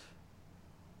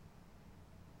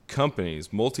 Companies,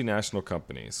 multinational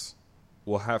companies,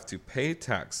 will have to pay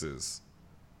taxes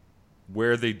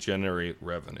where they generate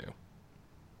revenue.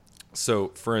 So,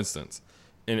 for instance,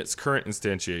 in its current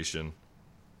instantiation,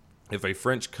 if a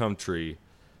French company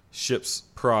ships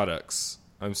products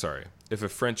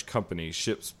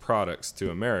to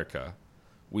America,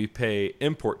 we pay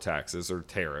import taxes or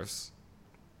tariffs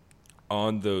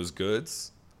on those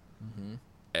goods. Mm-hmm.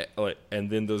 And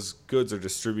then those goods are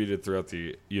distributed throughout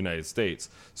the United States.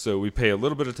 So we pay a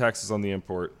little bit of taxes on the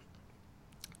import,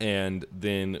 and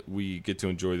then we get to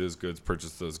enjoy those goods,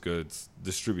 purchase those goods,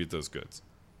 distribute those goods.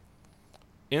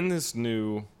 In this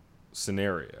new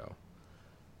scenario,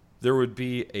 there would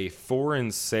be a foreign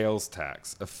sales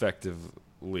tax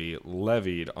effectively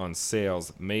levied on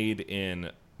sales made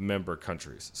in member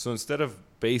countries. So instead of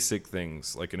basic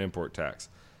things like an import tax,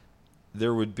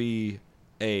 there would be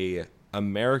a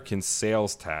American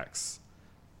sales tax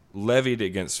levied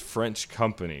against French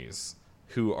companies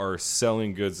who are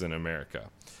selling goods in America.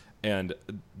 And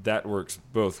that works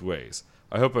both ways.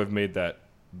 I hope I've made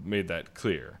that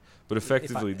clear. But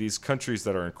effectively, these countries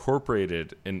that are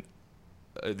incorporated in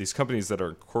these companies that are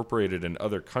incorporated in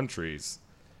other countries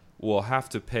will have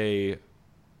to pay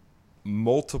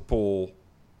multiple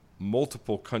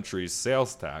countries'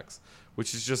 sales tax,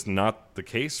 which is just not the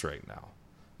case right now.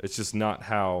 It's just not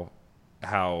how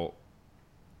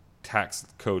tax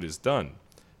code is done.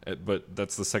 But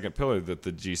that's the second pillar that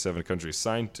the G7 countries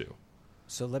signed to.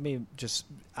 So let me just,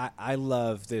 I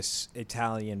love this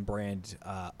Italian brand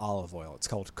olive oil. It's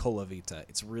called Colavita.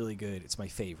 It's really good. It's my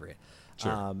favorite.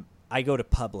 Sure. I go to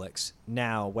Publix.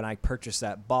 Now, when I purchase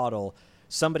that bottle,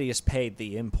 somebody has paid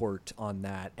the import on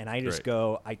that, and I just Right.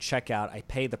 go, I check out, I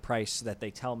pay the price that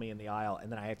they tell me in the aisle, and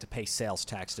then I have to pay sales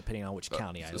tax depending on which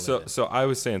county I live in. So I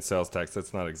was saying sales tax.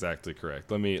 That's not exactly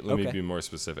correct. Let me Okay. be more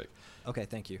specific. Okay,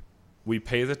 thank you. We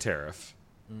pay the tariff.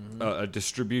 A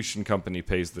distribution company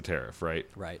pays the tariff, right?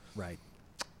 Right.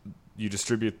 You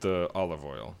distribute the olive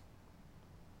oil.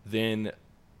 Then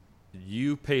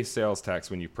you pay sales tax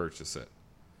when you purchase it.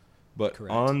 But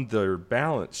Correct. on their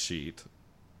balance sheet,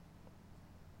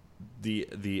 the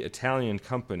Italian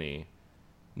company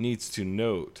needs to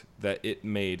note that it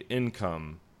made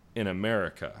income in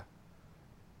America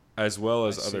as well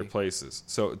as I other see. places.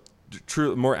 So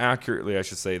more accurately, I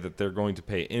should say that they're going to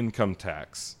pay income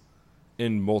tax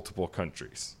in multiple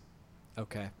countries.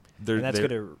 Okay. They're- And that's they're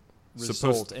going to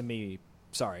result in me.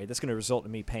 Sorry, that's going to result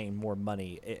in me paying more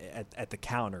money at the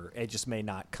counter. It just may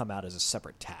not come out as a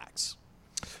separate tax.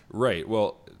 Right.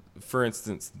 Well, for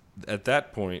instance, at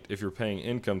that point, if you're paying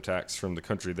income tax from the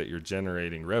country that you're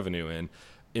generating revenue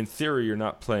in theory, you're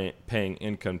not paying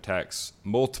income tax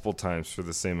multiple times for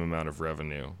the same amount of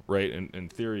revenue, right? In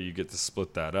theory, you get to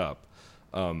split that up.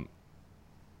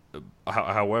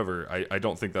 However, I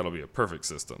don't think that'll be a perfect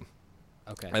system.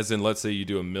 Okay. As in, let's say you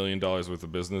do $1 million worth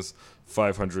of business,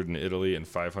 500 in Italy and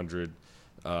 500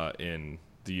 in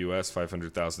the U.S.,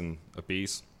 500,000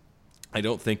 apiece. I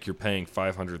don't think you're paying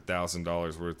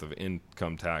 $500,000 worth of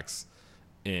income tax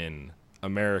in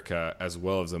America as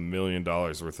well as $1 million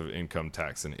worth of income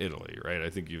tax in Italy, right? I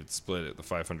think you would split it the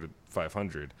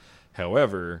 500.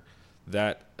 However,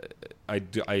 that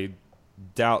I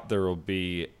doubt there will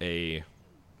be a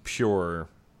pure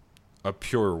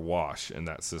wash in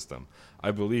that system. I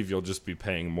believe you'll just be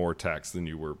paying more tax than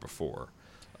you were before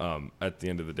at the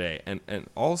end of the day. And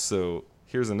also,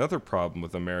 here's another problem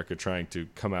with America trying to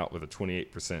come out with a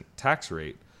 28% tax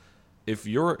rate. If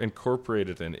you're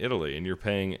incorporated in Italy and you're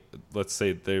paying, let's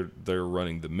say they're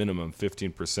running the minimum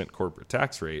 15% corporate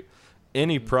tax rate,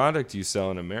 any product you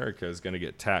sell in America is going to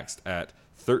get taxed at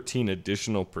 13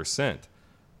 additional percent.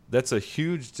 That's a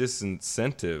huge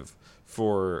disincentive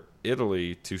for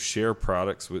Italy to share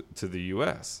products to the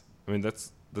U.S. I mean,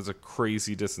 that's a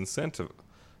crazy disincentive.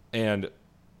 And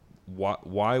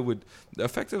why would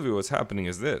effectively what's happening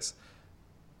is this: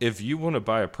 if you want to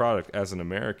buy a product as an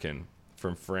American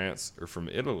from France or from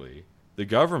Italy, the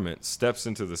government steps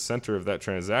into the center of that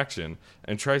transaction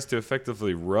and tries to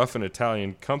effectively rough an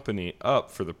Italian company up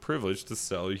for the privilege to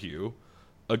sell you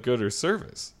a good or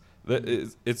service. That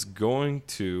is, it's going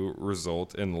to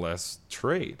result in less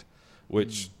trade,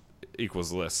 which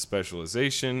equals less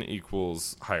specialization,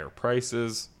 equals higher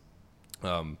prices,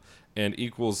 and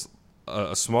equals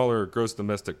a smaller gross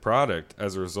domestic product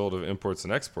as a result of imports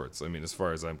and exports. I mean, as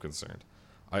far as I'm concerned,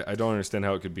 I don't understand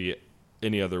how it could be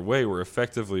any other way. We're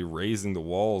effectively raising the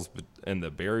walls and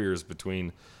the barriers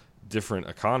between different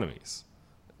economies.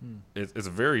 It's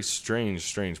a very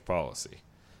strange policy.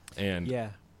 And Yeah.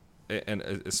 and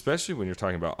especially when you're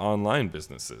talking about online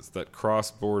businesses that cross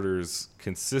borders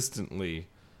consistently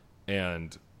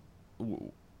and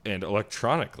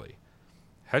electronically.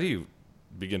 How do you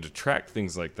begin to track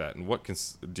things like that, and what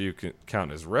do you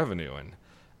count as revenue? And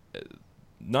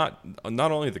not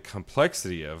only the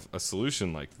complexity of a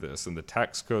solution like this and the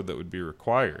tax code that would be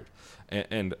required.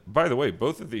 And by the way,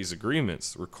 both of these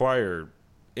agreements require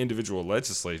individual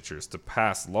legislatures to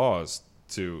pass laws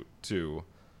to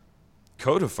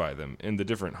codify them in the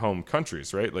different home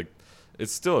countries, right? Like,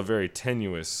 it's still a very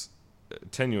tenuous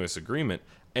agreement.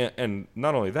 And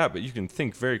not only that, but you can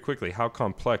think very quickly how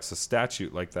complex a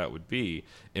statute like that would be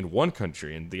in one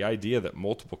country, and the idea that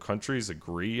multiple countries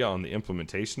agree on the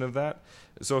implementation of that.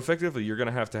 So effectively, you're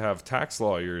going to have tax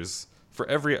lawyers for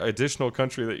every additional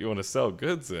country that you want to sell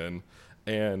goods in,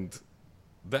 and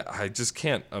that I just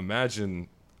can't imagine.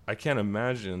 I can't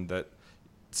imagine that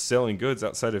selling goods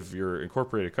outside of your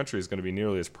incorporated country is going to be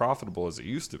nearly as profitable as it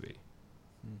used to be.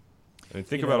 I mean,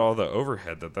 think about all the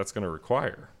overhead that's going to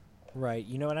require. Right.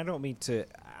 And I don't mean to.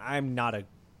 I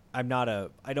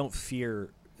don't fear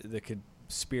the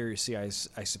conspiracy. I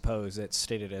suppose that's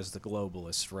stated as the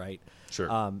globalist, right?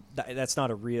 Sure. That's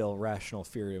not a real rational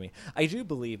fear to me. I do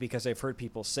believe, because I've heard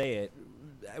people say it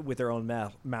with their own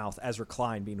mouth, Ezra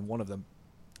Klein being one of them.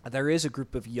 There is a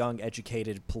group of young,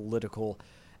 educated political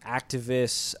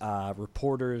activists,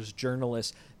 reporters,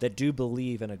 journalists that do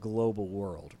believe in a global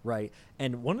world, right?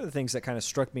 And one of the things that kind of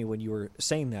struck me when you were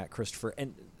saying that, Christopher,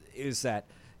 and is that,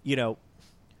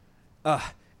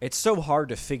 it's so hard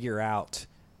to figure out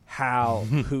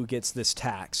who gets this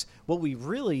tax. What we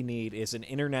really need is an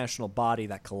international body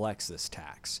that collects this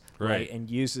tax, right? And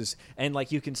uses, and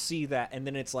like you can see that, and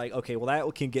then it's like, okay, well,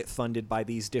 that can get funded by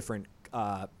these different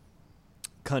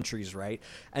countries, right?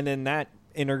 And then that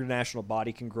international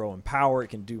body can grow in power, it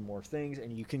can do more things,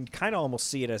 and you can kind of almost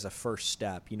see it as a first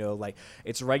step, like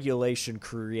it's regulation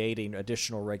creating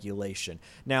additional regulation.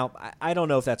 Now, I don't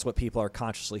know if that's what people are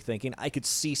consciously thinking. I could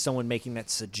see someone making that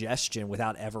suggestion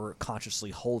without ever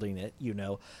consciously holding it,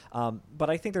 but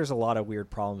I think there's a lot of weird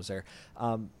problems there.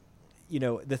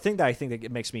 The thing that I think that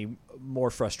makes me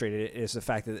more frustrated is the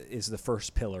fact that is the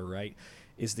first pillar, right?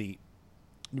 Is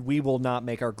we will not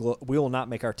make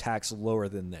our tax lower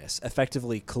than this,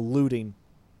 effectively colluding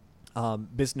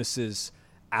businesses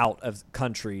out of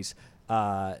countries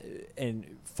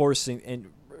and forcing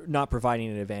and not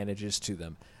providing any advantages to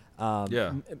them.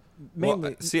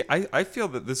 Mainly, I feel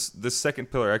that this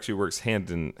second pillar actually works hand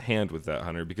in hand with that,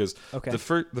 Hunter, because the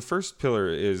first pillar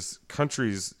is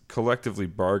countries collectively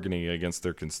bargaining against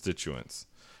their constituents,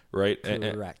 right?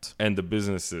 Correct. And the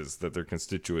businesses that their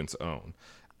constituents own.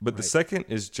 But the second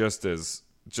is just as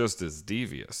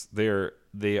devious.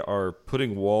 They are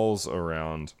putting walls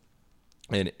around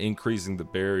and increasing the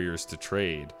barriers to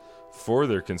trade for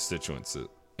their constituents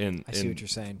in I see what you're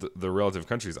saying. The relative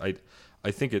countries. I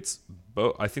think it's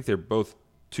both. I think they're both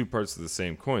two parts of the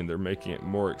same coin. They're making it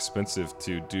more expensive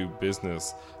to do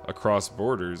business across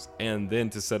borders, and then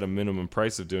to set a minimum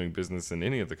price of doing business in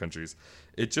any of the countries.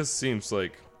 It just seems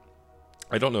like,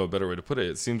 I don't know a better way to put it.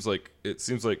 It seems like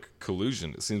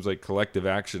collusion. It seems like collective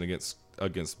action against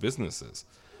businesses,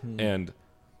 and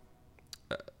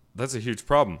that's a huge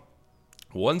problem.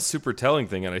 One super telling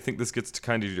thing, and I think this gets to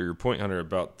kind of your point, Hunter,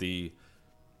 about the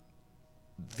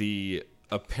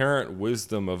apparent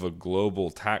wisdom of a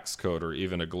global tax code, or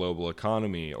even a global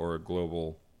economy, or a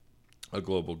global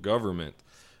government,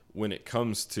 when it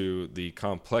comes to the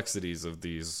complexities of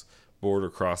these border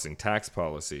crossing tax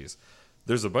policies.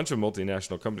 There's a bunch of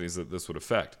multinational companies that this would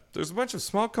affect. There's a bunch of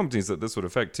small companies that this would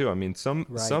affect too. I mean,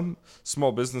 some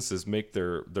small businesses make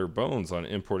their bones on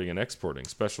importing and exporting,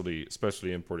 especially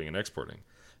importing and exporting.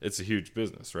 It's a huge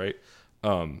business, right?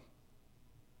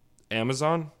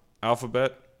 Amazon,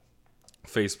 Alphabet,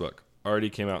 Facebook already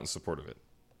came out in support of it.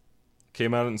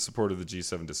 Came out in support of the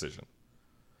G7 decision.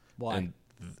 Why?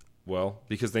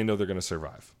 Because they know they're going to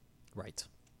survive. Right.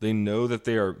 They know that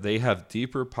they have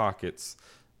deeper pockets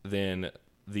than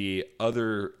the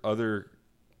other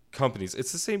companies.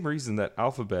 It's the same reason that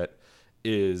Alphabet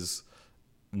is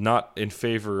not in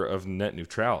favor of net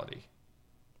neutrality.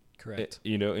 Correct.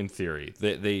 In theory,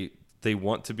 they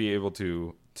want to be able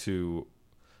to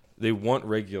they want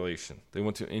regulation. They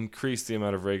want to increase the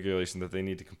amount of regulation that they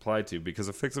need to comply to, because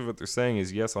effectively what they're saying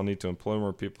is, yes, I'll need to employ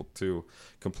more people to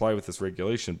comply with this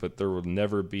regulation, but there will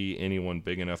never be anyone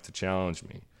big enough to challenge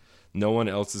me. No one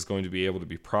else is going to be able to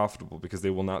be profitable because they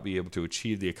will not be able to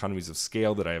achieve the economies of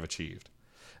scale that I have achieved.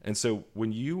 And so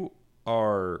when you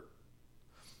are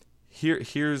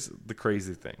here's the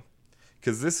crazy thing,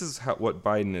 because this is what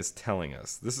Biden is telling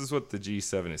us. This is what the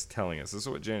G7 is telling us. This is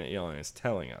what Janet Yellen is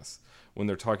telling us when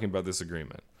they're talking about this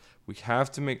agreement. We have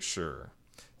to make sure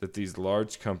that these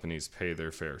large companies pay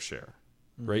their fair share.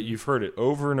 Right? You've heard it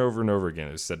over and over and over again.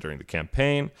 It's said during the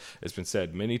campaign. It's been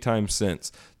said many times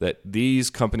since that these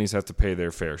companies have to pay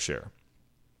their fair share.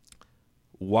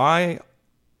 Why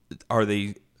are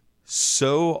they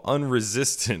so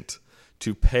unresistant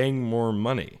to paying more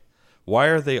money? Why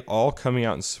are they all coming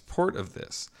out in support of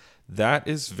this? That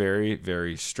is very,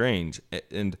 very strange.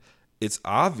 And it's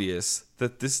obvious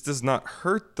that this does not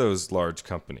hurt those large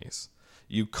companies.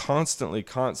 You constantly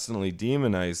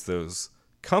demonize those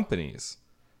companies,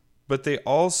 but they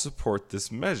all support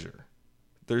this measure.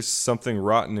 There's something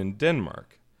rotten in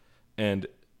Denmark, and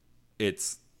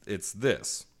it's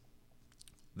this.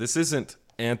 This isn't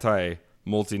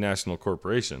anti-multinational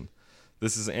corporation.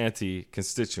 This is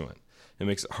anti-constituent. It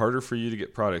makes it harder for you to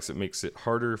get products. It makes it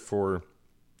harder for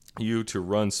you to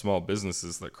run small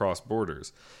businesses that cross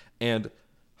borders. And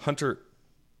Hunter,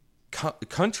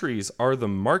 countries are the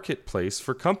marketplace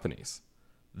for companies.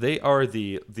 They are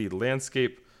the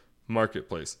landscape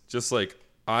marketplace. Just like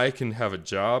I can have a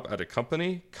job at a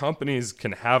company, companies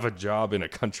can have a job in a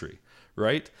country,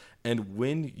 right? And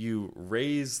when you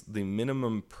raise the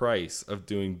minimum price of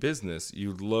doing business,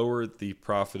 you lower the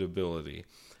profitability.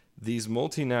 These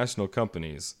multinational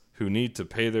companies who need to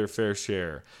pay their fair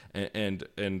share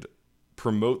and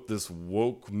promote this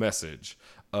woke message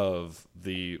of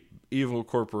the evil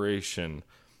corporation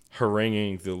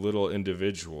haranguing the little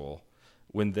individual,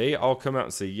 when they all come out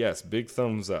and say, yes, big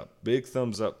thumbs up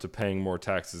to paying more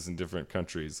taxes in different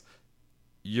countries,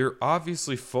 you're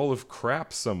obviously full of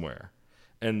crap somewhere.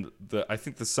 And I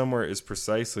think the somewhere is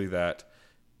precisely that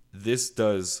this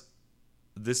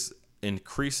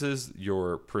increases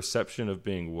your perception of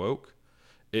being woke.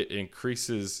 It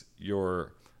increases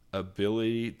your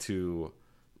ability to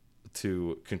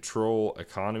control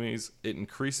economies. It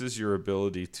increases your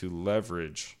ability to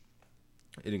leverage.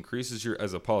 It increases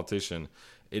as a politician,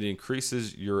 it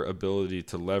increases your ability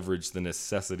to leverage the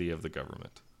necessity of the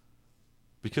government.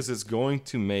 Because it's going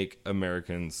to make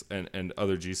Americans and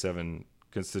other G7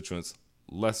 constituents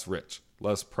less rich,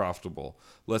 less profitable,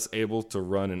 less able to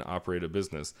run and operate a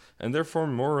business, and therefore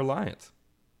more reliant.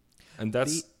 And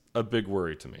that's a big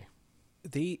worry to me.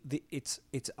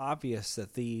 It's obvious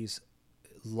that these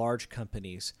large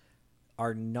companies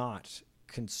are not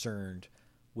concerned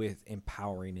with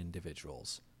empowering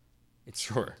individuals.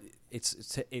 It's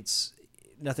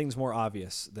nothing's more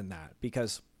obvious than that,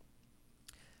 because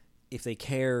if they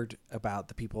cared about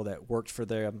the people that worked for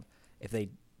them, if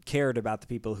they cared about the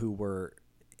people who were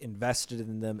invested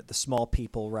in them, the small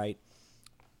people, right,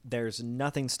 there's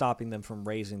nothing stopping them from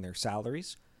raising their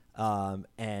salaries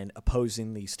and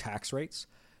opposing these tax rates.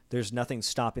 There's nothing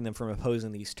stopping them from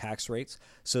opposing these tax rates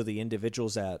so the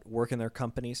individuals that work in their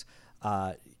companies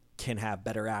can have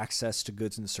better access to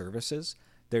goods and services.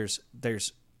 There's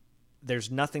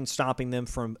nothing stopping them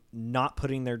from not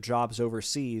putting their jobs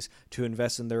overseas to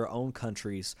invest in their own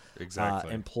countries.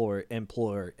 Exactly.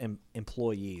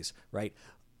 Employees, right?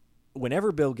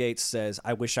 Whenever Bill Gates says,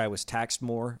 "I wish I was taxed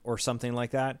more" or something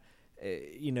like that,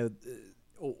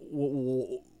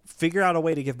 figure out a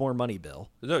way to give more money, Bill.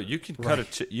 No, you can cut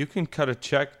a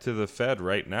check to the Fed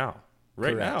right now.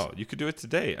 Right Correct. now. You could do it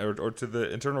today or to the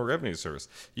Internal Revenue Service.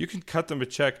 You can cut them a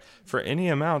check for any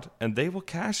amount and they will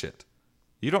cash it.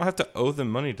 You don't have to owe them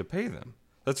money to pay them.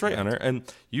 That's right, Hunter.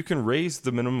 And you can raise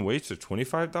the minimum wage to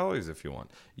 $25 if you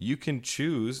want. You can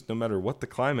choose, no matter what the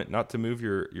climate, not to move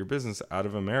your business out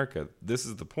of America. This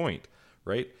is the point,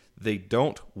 right? They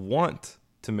don't want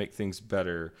to make things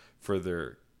better for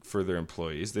their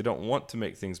employees. They don't want to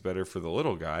make things better for the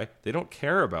little guy. They don't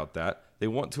care about that. They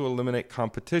want to eliminate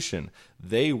competition.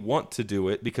 They want to do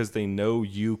it because they know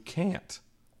you can't.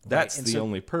 That's the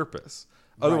only purpose.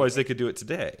 Otherwise, they could do it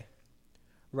today.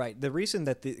 Right. The reason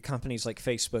that the companies like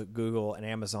Facebook, Google, and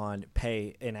Amazon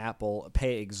and Apple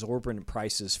pay exorbitant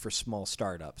prices for small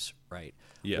startups, right?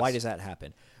 Yes. Why does that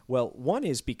happen? Well, one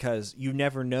is because you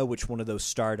never know which one of those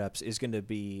startups is going to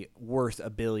be worth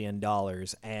 $1 billion,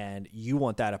 and you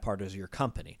want that a part of your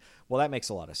company. Well, that makes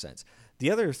a lot of sense.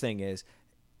 The other thing is,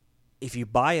 if you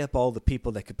buy up all the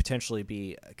people that could potentially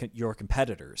be your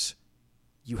competitors,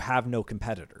 you have no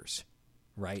competitors,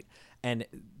 right? And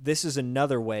this is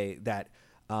another way that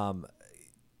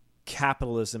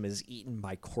capitalism is eaten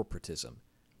by corporatism,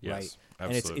 right?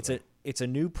 Absolutely. And it's a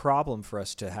new problem for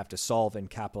us to have to solve in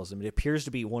capitalism. It appears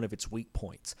to be one of its weak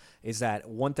points. Is that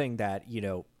one thing that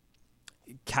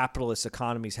capitalist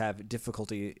economies have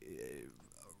difficulty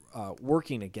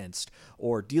working against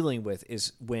or dealing with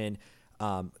is when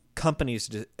companies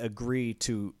agree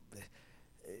to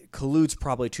collude's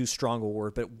probably too strong a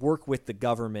word, but work with the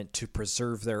government to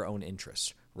preserve their own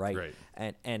interests, right?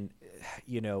 And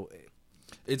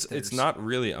it's not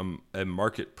really a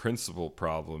market principle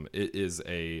problem. It is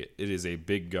a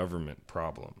big government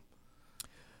problem.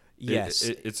 Yes,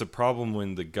 it's a problem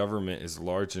when the government is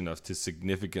large enough to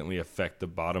significantly affect the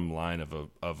bottom line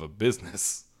of a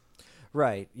business.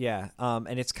 Right. Yeah.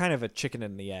 And it's kind of a chicken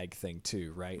and the egg thing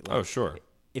too, right? Oh, sure.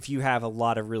 If you have a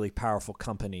lot of really powerful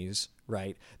companies,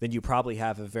 right, then you probably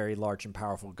have a very large and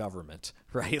powerful government,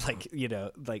 right?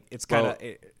 It's kind of.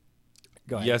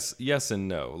 Go ahead. Yes and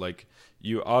no. Like,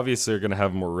 you obviously are going to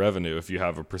have more revenue if you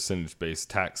have a percentage-based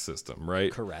tax system,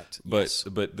 right? Correct. But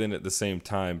then at the same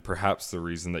time, perhaps the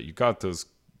reason that you got those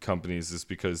companies is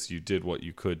because you did what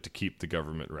you could to keep the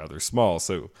government rather small.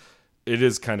 So it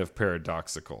is kind of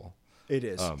paradoxical. It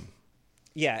is.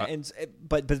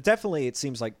 But definitely it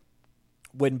seems like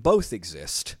when both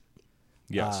exist,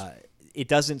 Yes. It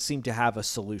doesn't seem to have a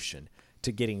solution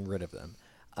to getting rid of them.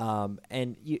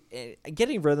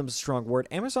 Getting rid of them is a strong word.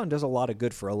 Amazon does a lot of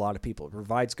good for a lot of people. It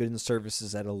provides goods and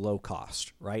services at a low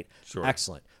cost, right? Sure.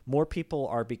 Excellent. More people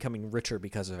are becoming richer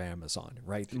because of Amazon,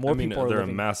 right? More people are they're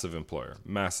living, a massive employer.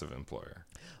 Massive employer.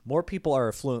 More people are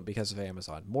affluent because of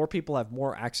Amazon. More people have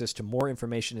more access to more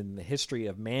information in the history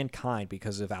of mankind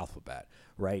because of Alphabet,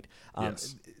 right?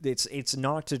 Yes. It's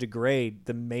not to degrade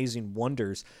the amazing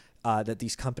wonders that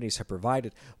these companies have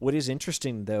provided. What is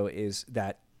interesting, though, is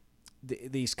that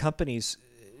these companies,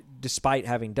 despite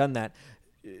having done that,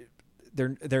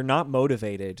 they're not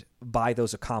motivated by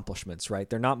those accomplishments, right?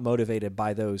 They're not motivated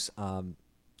by those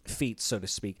feats, so to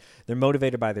speak. They're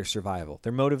motivated by their survival.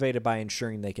 They're motivated by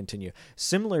ensuring they continue.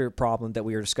 Similar problem that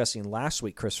we were discussing last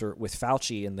week, Christopher, with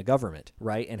Fauci and the government,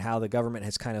 right? And how the government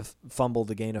has kind of fumbled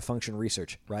the gain of function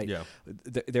research, right? Yeah.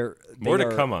 More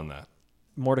to come on that.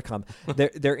 More to come.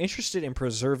 They're interested in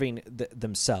preserving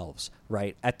themselves,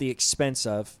 right, at the expense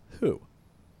of who,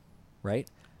 right?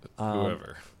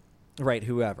 Whoever. Right,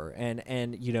 whoever. And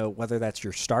whether that's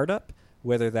your startup,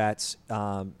 whether that's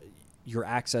your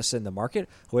access in the market,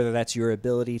 whether that's your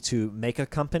ability to make a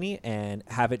company and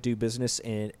have it do business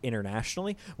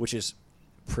internationally, which is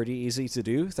pretty easy to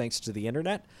do thanks to the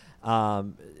internet.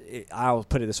 I'll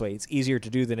put it this way: it's easier to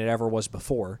do than it ever was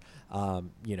before.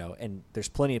 And there's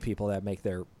plenty of people that make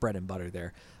their bread and butter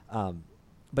there.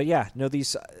 But yeah, no,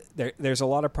 there's a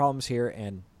lot of problems here,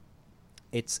 and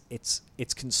it's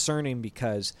concerning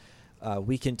because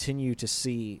we continue to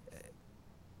see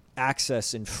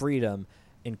access and freedom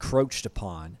encroached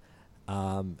upon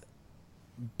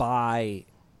by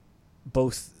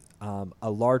both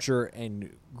a larger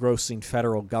and grossing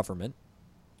federal government,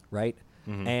 right?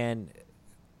 Mm-hmm. And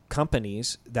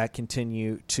companies that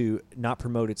continue to not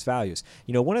promote its values.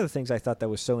 One of the things I thought that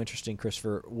was so interesting,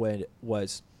 Christopher,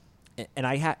 was, and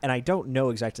I don't know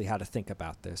exactly how to think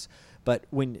about this, but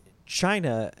when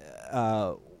China,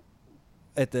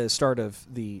 at the start of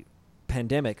the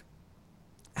pandemic,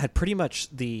 had pretty much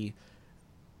the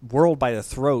world by the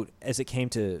throat as it came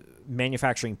to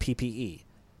manufacturing PPE.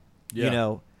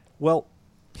 Yeah. Well,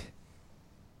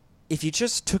 if you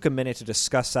just took a minute to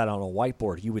discuss that on a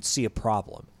whiteboard, you would see a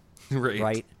problem.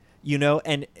 Right?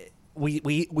 And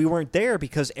we weren't there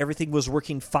because everything was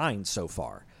working fine so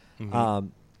far. Mm-hmm.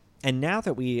 And now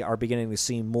that we are beginning to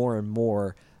see more and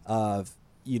more of,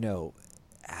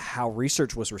 how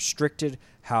research was restricted,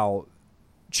 how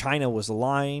China was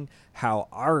lying, how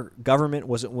our government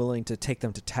wasn't willing to take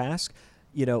them to task,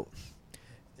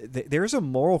 there's a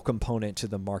moral component to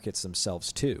the markets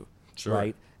themselves too. Sure.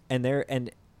 Right?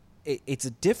 And it's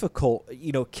a difficult,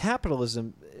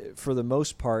 capitalism, for the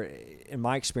most part, in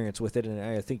my experience with it, and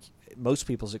I think most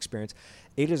people's experience,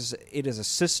 it is a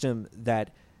system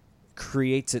that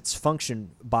creates its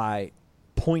function by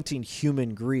pointing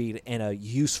human greed in a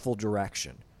useful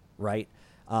direction, right?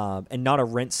 And not a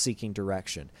rent-seeking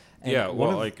direction. And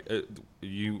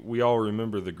we all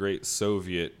remember the great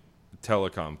Soviet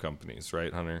telecom companies,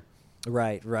 right, Hunter?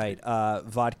 Right.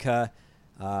 Vodka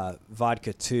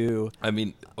 2. I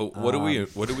mean, what do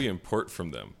we import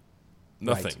from them?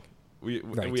 Nothing.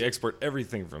 Right. We export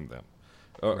everything from them,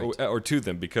 or to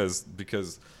them, because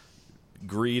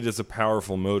greed is a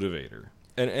powerful motivator,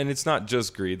 and it's not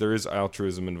just greed. There is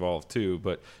altruism involved too,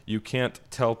 but you can't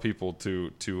tell people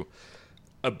to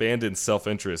abandon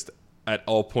self-interest at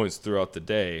all points throughout the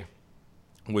day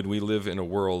when we live in a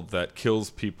world that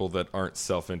kills people that aren't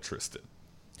self-interested.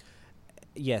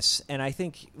 Yes, and I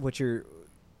think what you're,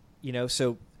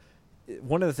 so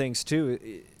one of the things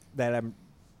too that I'm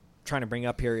trying to bring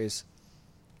up here is,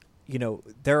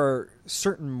 there are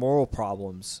certain moral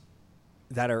problems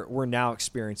that we're now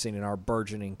experiencing in our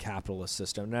burgeoning capitalist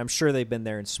system, and I'm sure they've been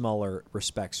there in smaller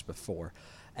respects before,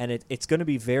 and it's going to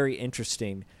be very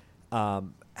interesting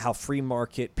how free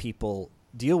market people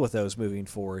deal with those moving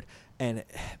forward. And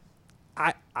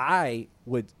I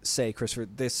would say, Christopher,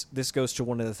 this goes to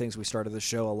one of the things we started the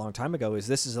show a long time ago, is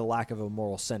this is a lack of a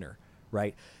moral center,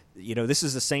 right? This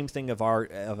is the same thing of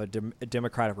a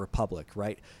democratic republic,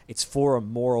 right? It's for a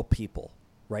moral people,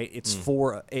 right? It's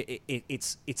for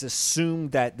it's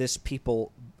assumed that this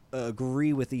people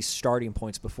agree with these starting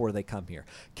points before they come here.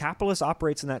 Capitalist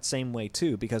operates in that same way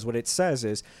too, because what it says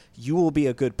is you will be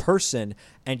a good person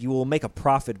and you will make a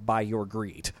profit by your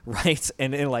greed, right?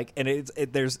 And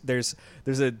there's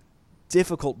a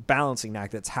difficult balancing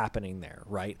act that's happening there,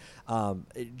 right?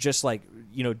 Just like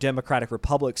democratic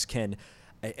republics can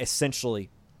essentially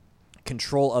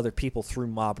control other people through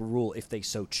mob rule if they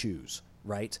so choose,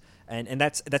 right? And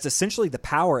that's essentially the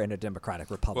power in a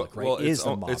democratic republic, right? Is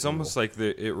the mob it's almost rule. like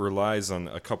it relies on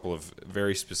a couple of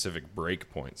very specific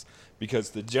breakpoints, because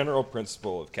the general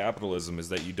principle of capitalism is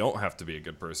that you don't have to be a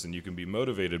good person. You can be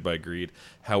motivated by greed.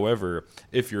 However,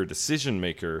 if you're a decision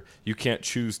maker, you can't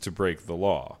choose to break the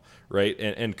law, right?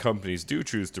 And companies do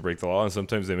choose to break the law, and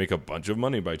sometimes they make a bunch of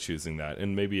money by choosing that.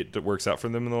 And maybe it works out for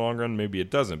them in the long run, maybe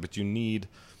it doesn't. But you need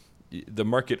the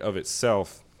market of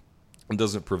itself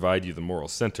doesn't provide you the moral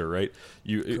center, right?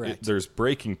 There's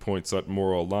breaking points at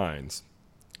moral lines,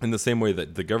 in the same way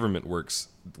that the government works.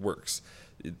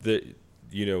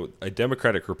 A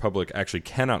democratic republic actually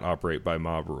cannot operate by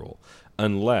mob rule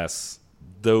unless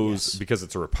those, because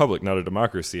it's a republic, not a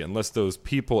democracy, unless those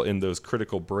people in those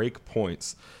critical break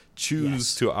points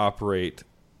choose to operate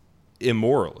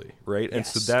immorally, right? And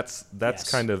so that's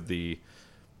kind of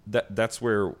that's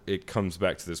where it comes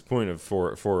back to this point of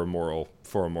for a moral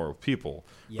people,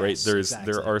 right?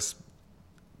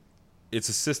 It's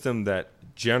a system that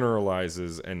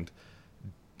generalizes and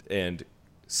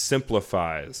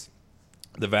simplifies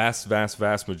the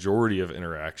vast majority of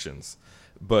interactions,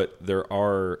 but there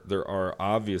are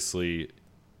obviously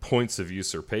points of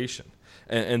usurpation,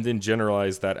 and then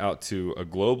generalize that out to a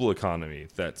global economy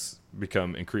that's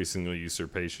become increasingly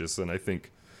usurpacious. And I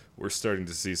think we're starting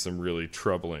to see some really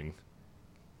troubling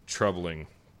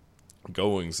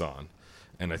goings on.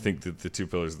 And I think that the two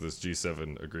pillars of this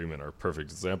G7 agreement are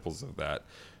perfect examples of that.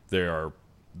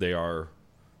 They are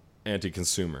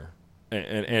anti-consumer,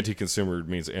 and anti-consumer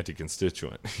means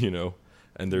anti-constituent,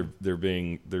 and they're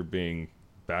being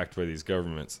backed by these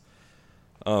governments.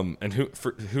 And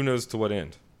who knows to what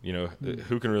end?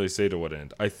 Who can really say to what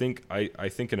end? I think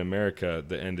in America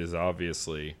the end is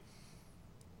obviously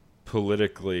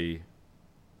politically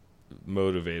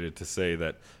motivated, to say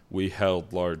that we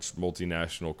held large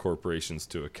multinational corporations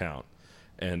to account,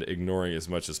 and ignoring as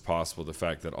much as possible the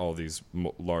fact that all these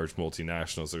large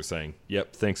multinationals are saying,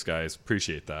 "Yep, thanks guys,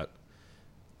 appreciate that."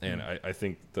 And I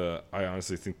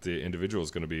honestly think the individual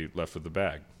is going to be left with the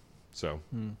bag. So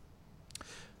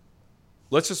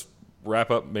let's just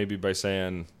wrap up maybe by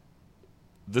saying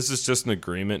this is just an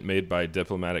agreement made by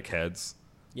diplomatic heads.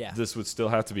 Yeah. This would still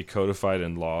have to be codified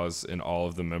in laws in all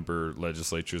of the member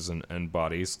legislatures and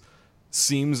bodies.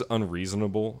 Seems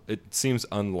unreasonable. It seems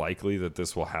unlikely that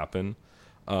this will happen.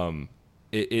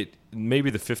 It maybe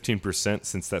the 15%,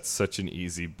 since that's such an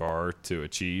easy bar to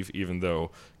achieve, even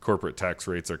though corporate tax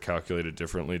rates are calculated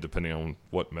differently depending on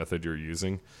what method you're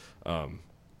using.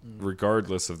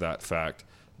 Regardless of that fact,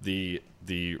 the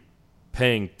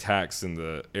paying tax in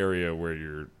the area where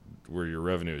your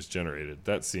revenue is generated,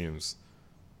 that seems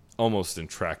almost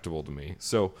intractable to me.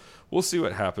 So we'll see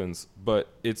what happens,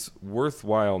 but it's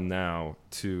worthwhile now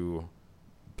to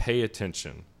pay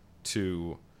attention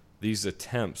to these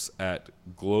attempts at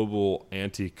global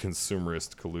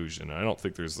anti-consumerist collusion. And I don't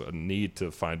think there's a need to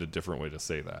find a different way to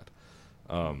say that.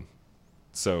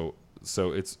 So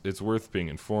it's worth being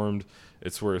informed.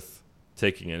 It's worth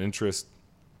taking an interest,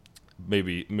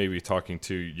 maybe talking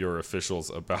to your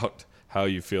officials about how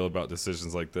you feel about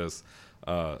decisions like this.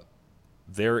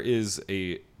 There is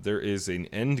an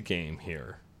end game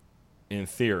here, in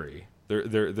theory.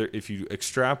 If you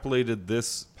extrapolated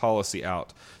this policy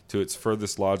out to its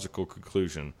furthest logical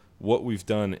conclusion, what we've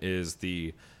done is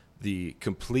the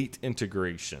complete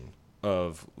integration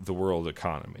of the world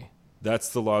economy. That's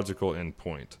the logical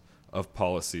endpoint of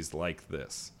policies like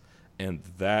this, and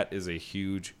that is a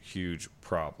huge, huge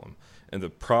problem. And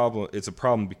it's a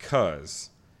problem because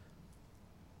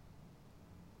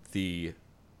the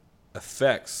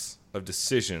effects of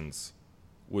decisions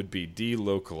would be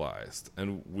delocalized,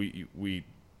 and we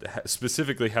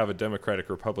specifically have a democratic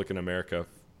republic in America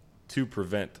to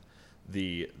prevent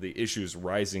the issues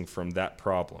rising from that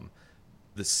problem.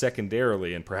 The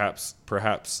secondarily, and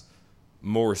perhaps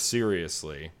more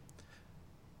seriously,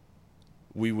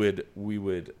 we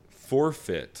would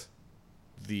forfeit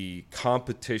the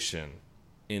competition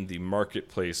in the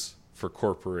marketplace for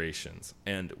corporations.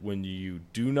 And when you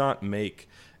do not make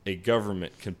a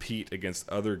government compete against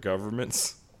other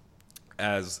governments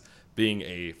as being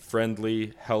a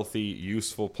friendly, healthy,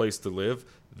 useful place to live,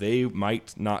 they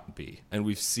might not be. And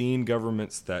we've seen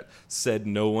governments that said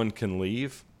no one can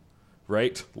leave,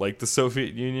 right? Like the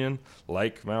Soviet Union,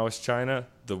 like Maoist China.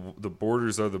 The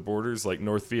borders are the borders, like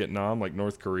North Vietnam, like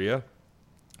North Korea.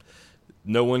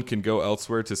 No one can go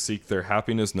elsewhere to seek their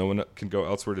happiness. No one can go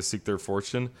elsewhere to seek their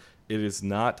fortune. It is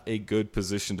not a good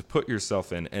position to put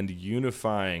yourself in, and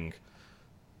unifying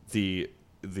the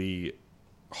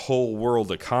whole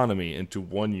world economy into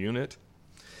one unit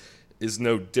is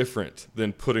no different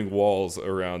than putting walls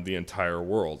around the entire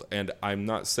world. And I'm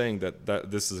not saying that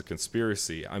this is a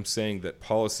conspiracy. I'm saying that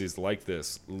policies like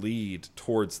this lead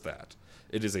towards that.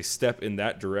 It is a step in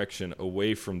that direction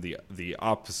away from the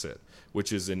opposite,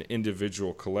 which is an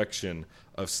individual collection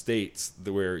of states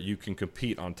where you can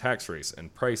compete on tax rates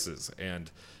and prices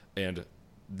and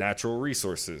natural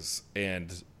resources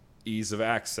and ease of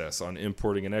access on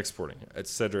importing and exporting, et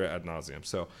cetera, ad nauseum.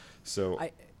 So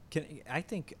I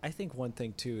think one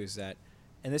thing too is that,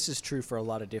 and this is true for a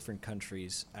lot of different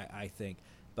countries, I think,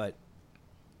 but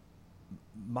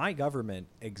my government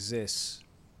exists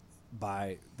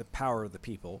by the power of the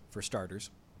people, for starters.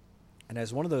 And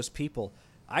as one of those people,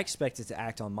 I expect it to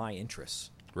act on my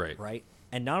interests. Right.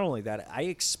 And not only that, I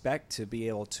expect to be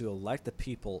able to elect the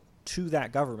people to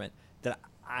that government that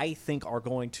I think are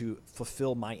going to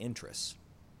fulfill my interests,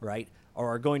 right?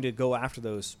 Or are going to go after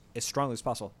those as strongly as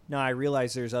possible. Now, I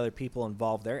realize there's other people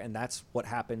involved there, and that's what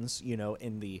happens,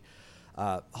 in the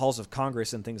halls of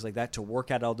Congress and things like that, to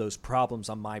work out all those problems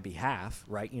on my behalf,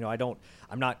 right?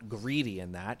 I'm not greedy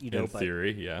in that, in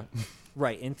theory, yeah.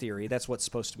 Right, in theory, that's what's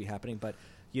supposed to be happening. But,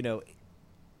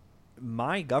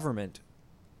 my government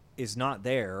is not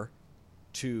there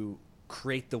to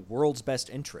create the world's best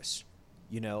interests.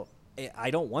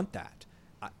 I don't want that.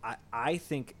 I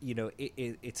think,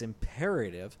 it's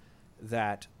imperative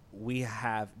that we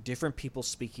have different people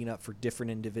speaking up for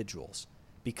different individuals,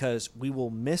 because we will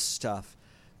miss stuff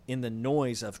in the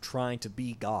noise of trying to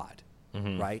be God,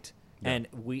 right? Yeah. And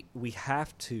we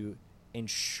have to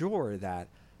ensure that,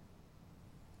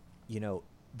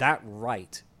 that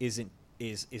right is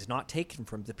not taken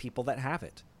from the people that have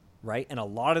it. Right? And a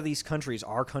lot of these countries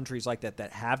are countries like that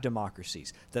have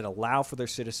democracies, that allow for their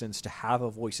citizens to have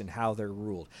a voice in how they're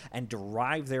ruled and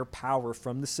derive their power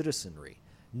from the citizenry,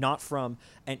 not from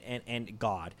and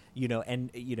God,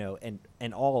 and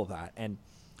all of that. And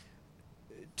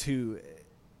to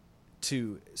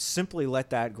simply let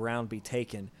that ground be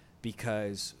taken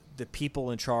because the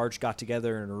people in charge got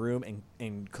together in a room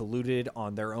and colluded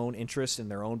on their own interests in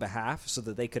their own behalf so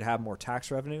that they could have more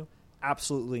tax revenue,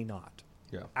 absolutely not.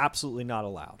 Yeah, absolutely not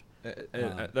allowed.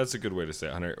 That's a good way to say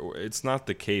it, Hunter. It's not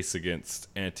the case against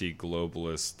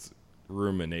anti-globalist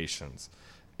ruminations.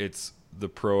 It's the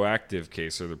proactive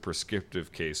case or the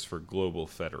prescriptive case for global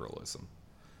federalism.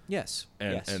 Yes.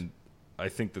 And I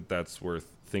think that that's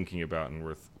worth thinking about and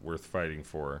worth fighting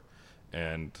for,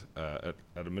 and at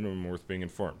a minimum worth being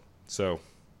informed. So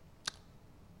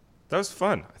that was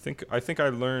fun. I think I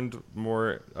learned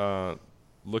more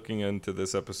looking into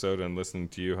this episode and listening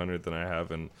to you, Hunter, than I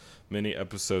have in many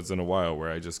episodes in a while,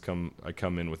 where I come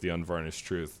in with the unvarnished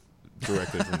truth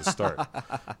directly from the start.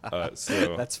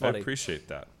 So that's funny. I appreciate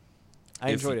that.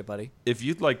 I enjoyed it, buddy. If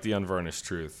you'd like the unvarnished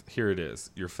truth, here it is.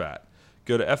 You're fat.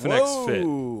 Go to FNX Fit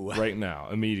right now,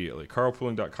 immediately.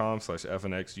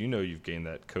 carlpooling.com/FNX. You've gained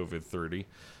that COVID 30.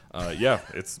 Yeah,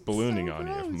 it's ballooning on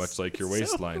you, much like your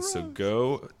waistline. So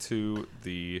go to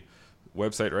the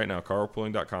website right now,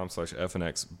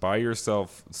 carlpooling.com/FNX. Buy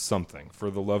yourself something. For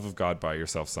the love of God, buy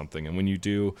yourself something. And when you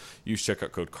do, use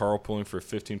checkout code carlpooling for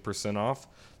 15% off.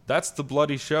 That's the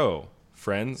bloody show,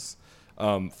 friends.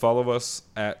 Follow us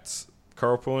at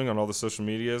Carlpooling on all the social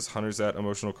medias. Hunter's at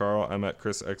Emotional Carl. I'm at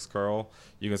Chris X Carl.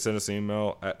 You can send us an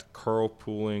email at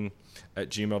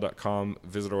carlpooling@gmail.com.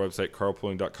 Visit our website,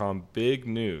 carlpooling.com. Big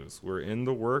news. We're in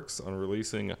the works on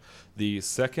releasing the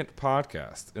second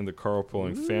podcast in the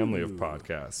Carlpooling family of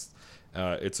podcasts.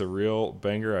 It's a real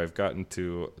banger. I've gotten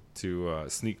to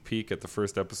sneak peek at the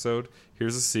first episode.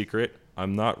 Here's a secret.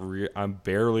 I'm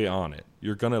barely on it.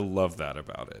 You're gonna love that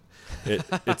about it.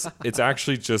 It's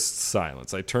actually just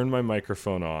silence. I turn my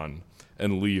microphone on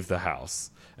and leave the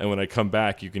house, and when I come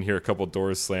back, you can hear a couple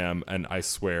doors slam, and I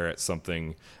swear at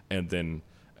something, and then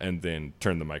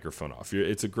turn the microphone off.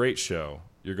 It's a great show.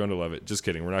 You're going to love it. Just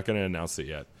kidding. We're not going to announce it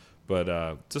yet, but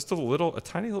just a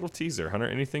tiny little teaser. Hunter,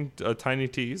 anything? A tiny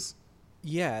tease?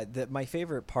 Yeah, my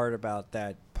favorite part about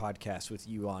that podcast with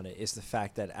you on it is the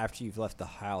fact that after you've left the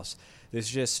house, there's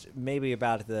just maybe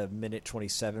about the minute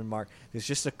 27 mark, there's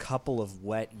just a couple of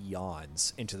wet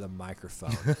yawns into the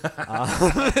microphone.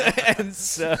 And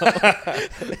so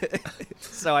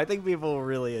I think people will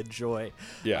really enjoy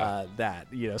that.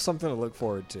 Something to look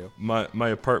forward to. My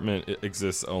apartment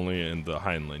exists only in the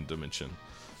Heinlein dimension.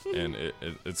 And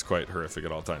it's quite horrific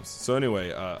at all times. So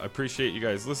anyway, I appreciate you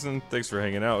guys listening. Thanks for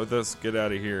hanging out with us. Get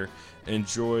out of here.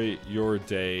 Enjoy your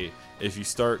day. If you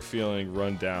start feeling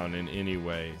run down in any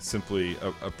way, simply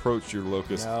approach your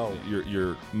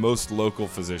your most local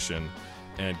physician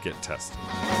and get tested.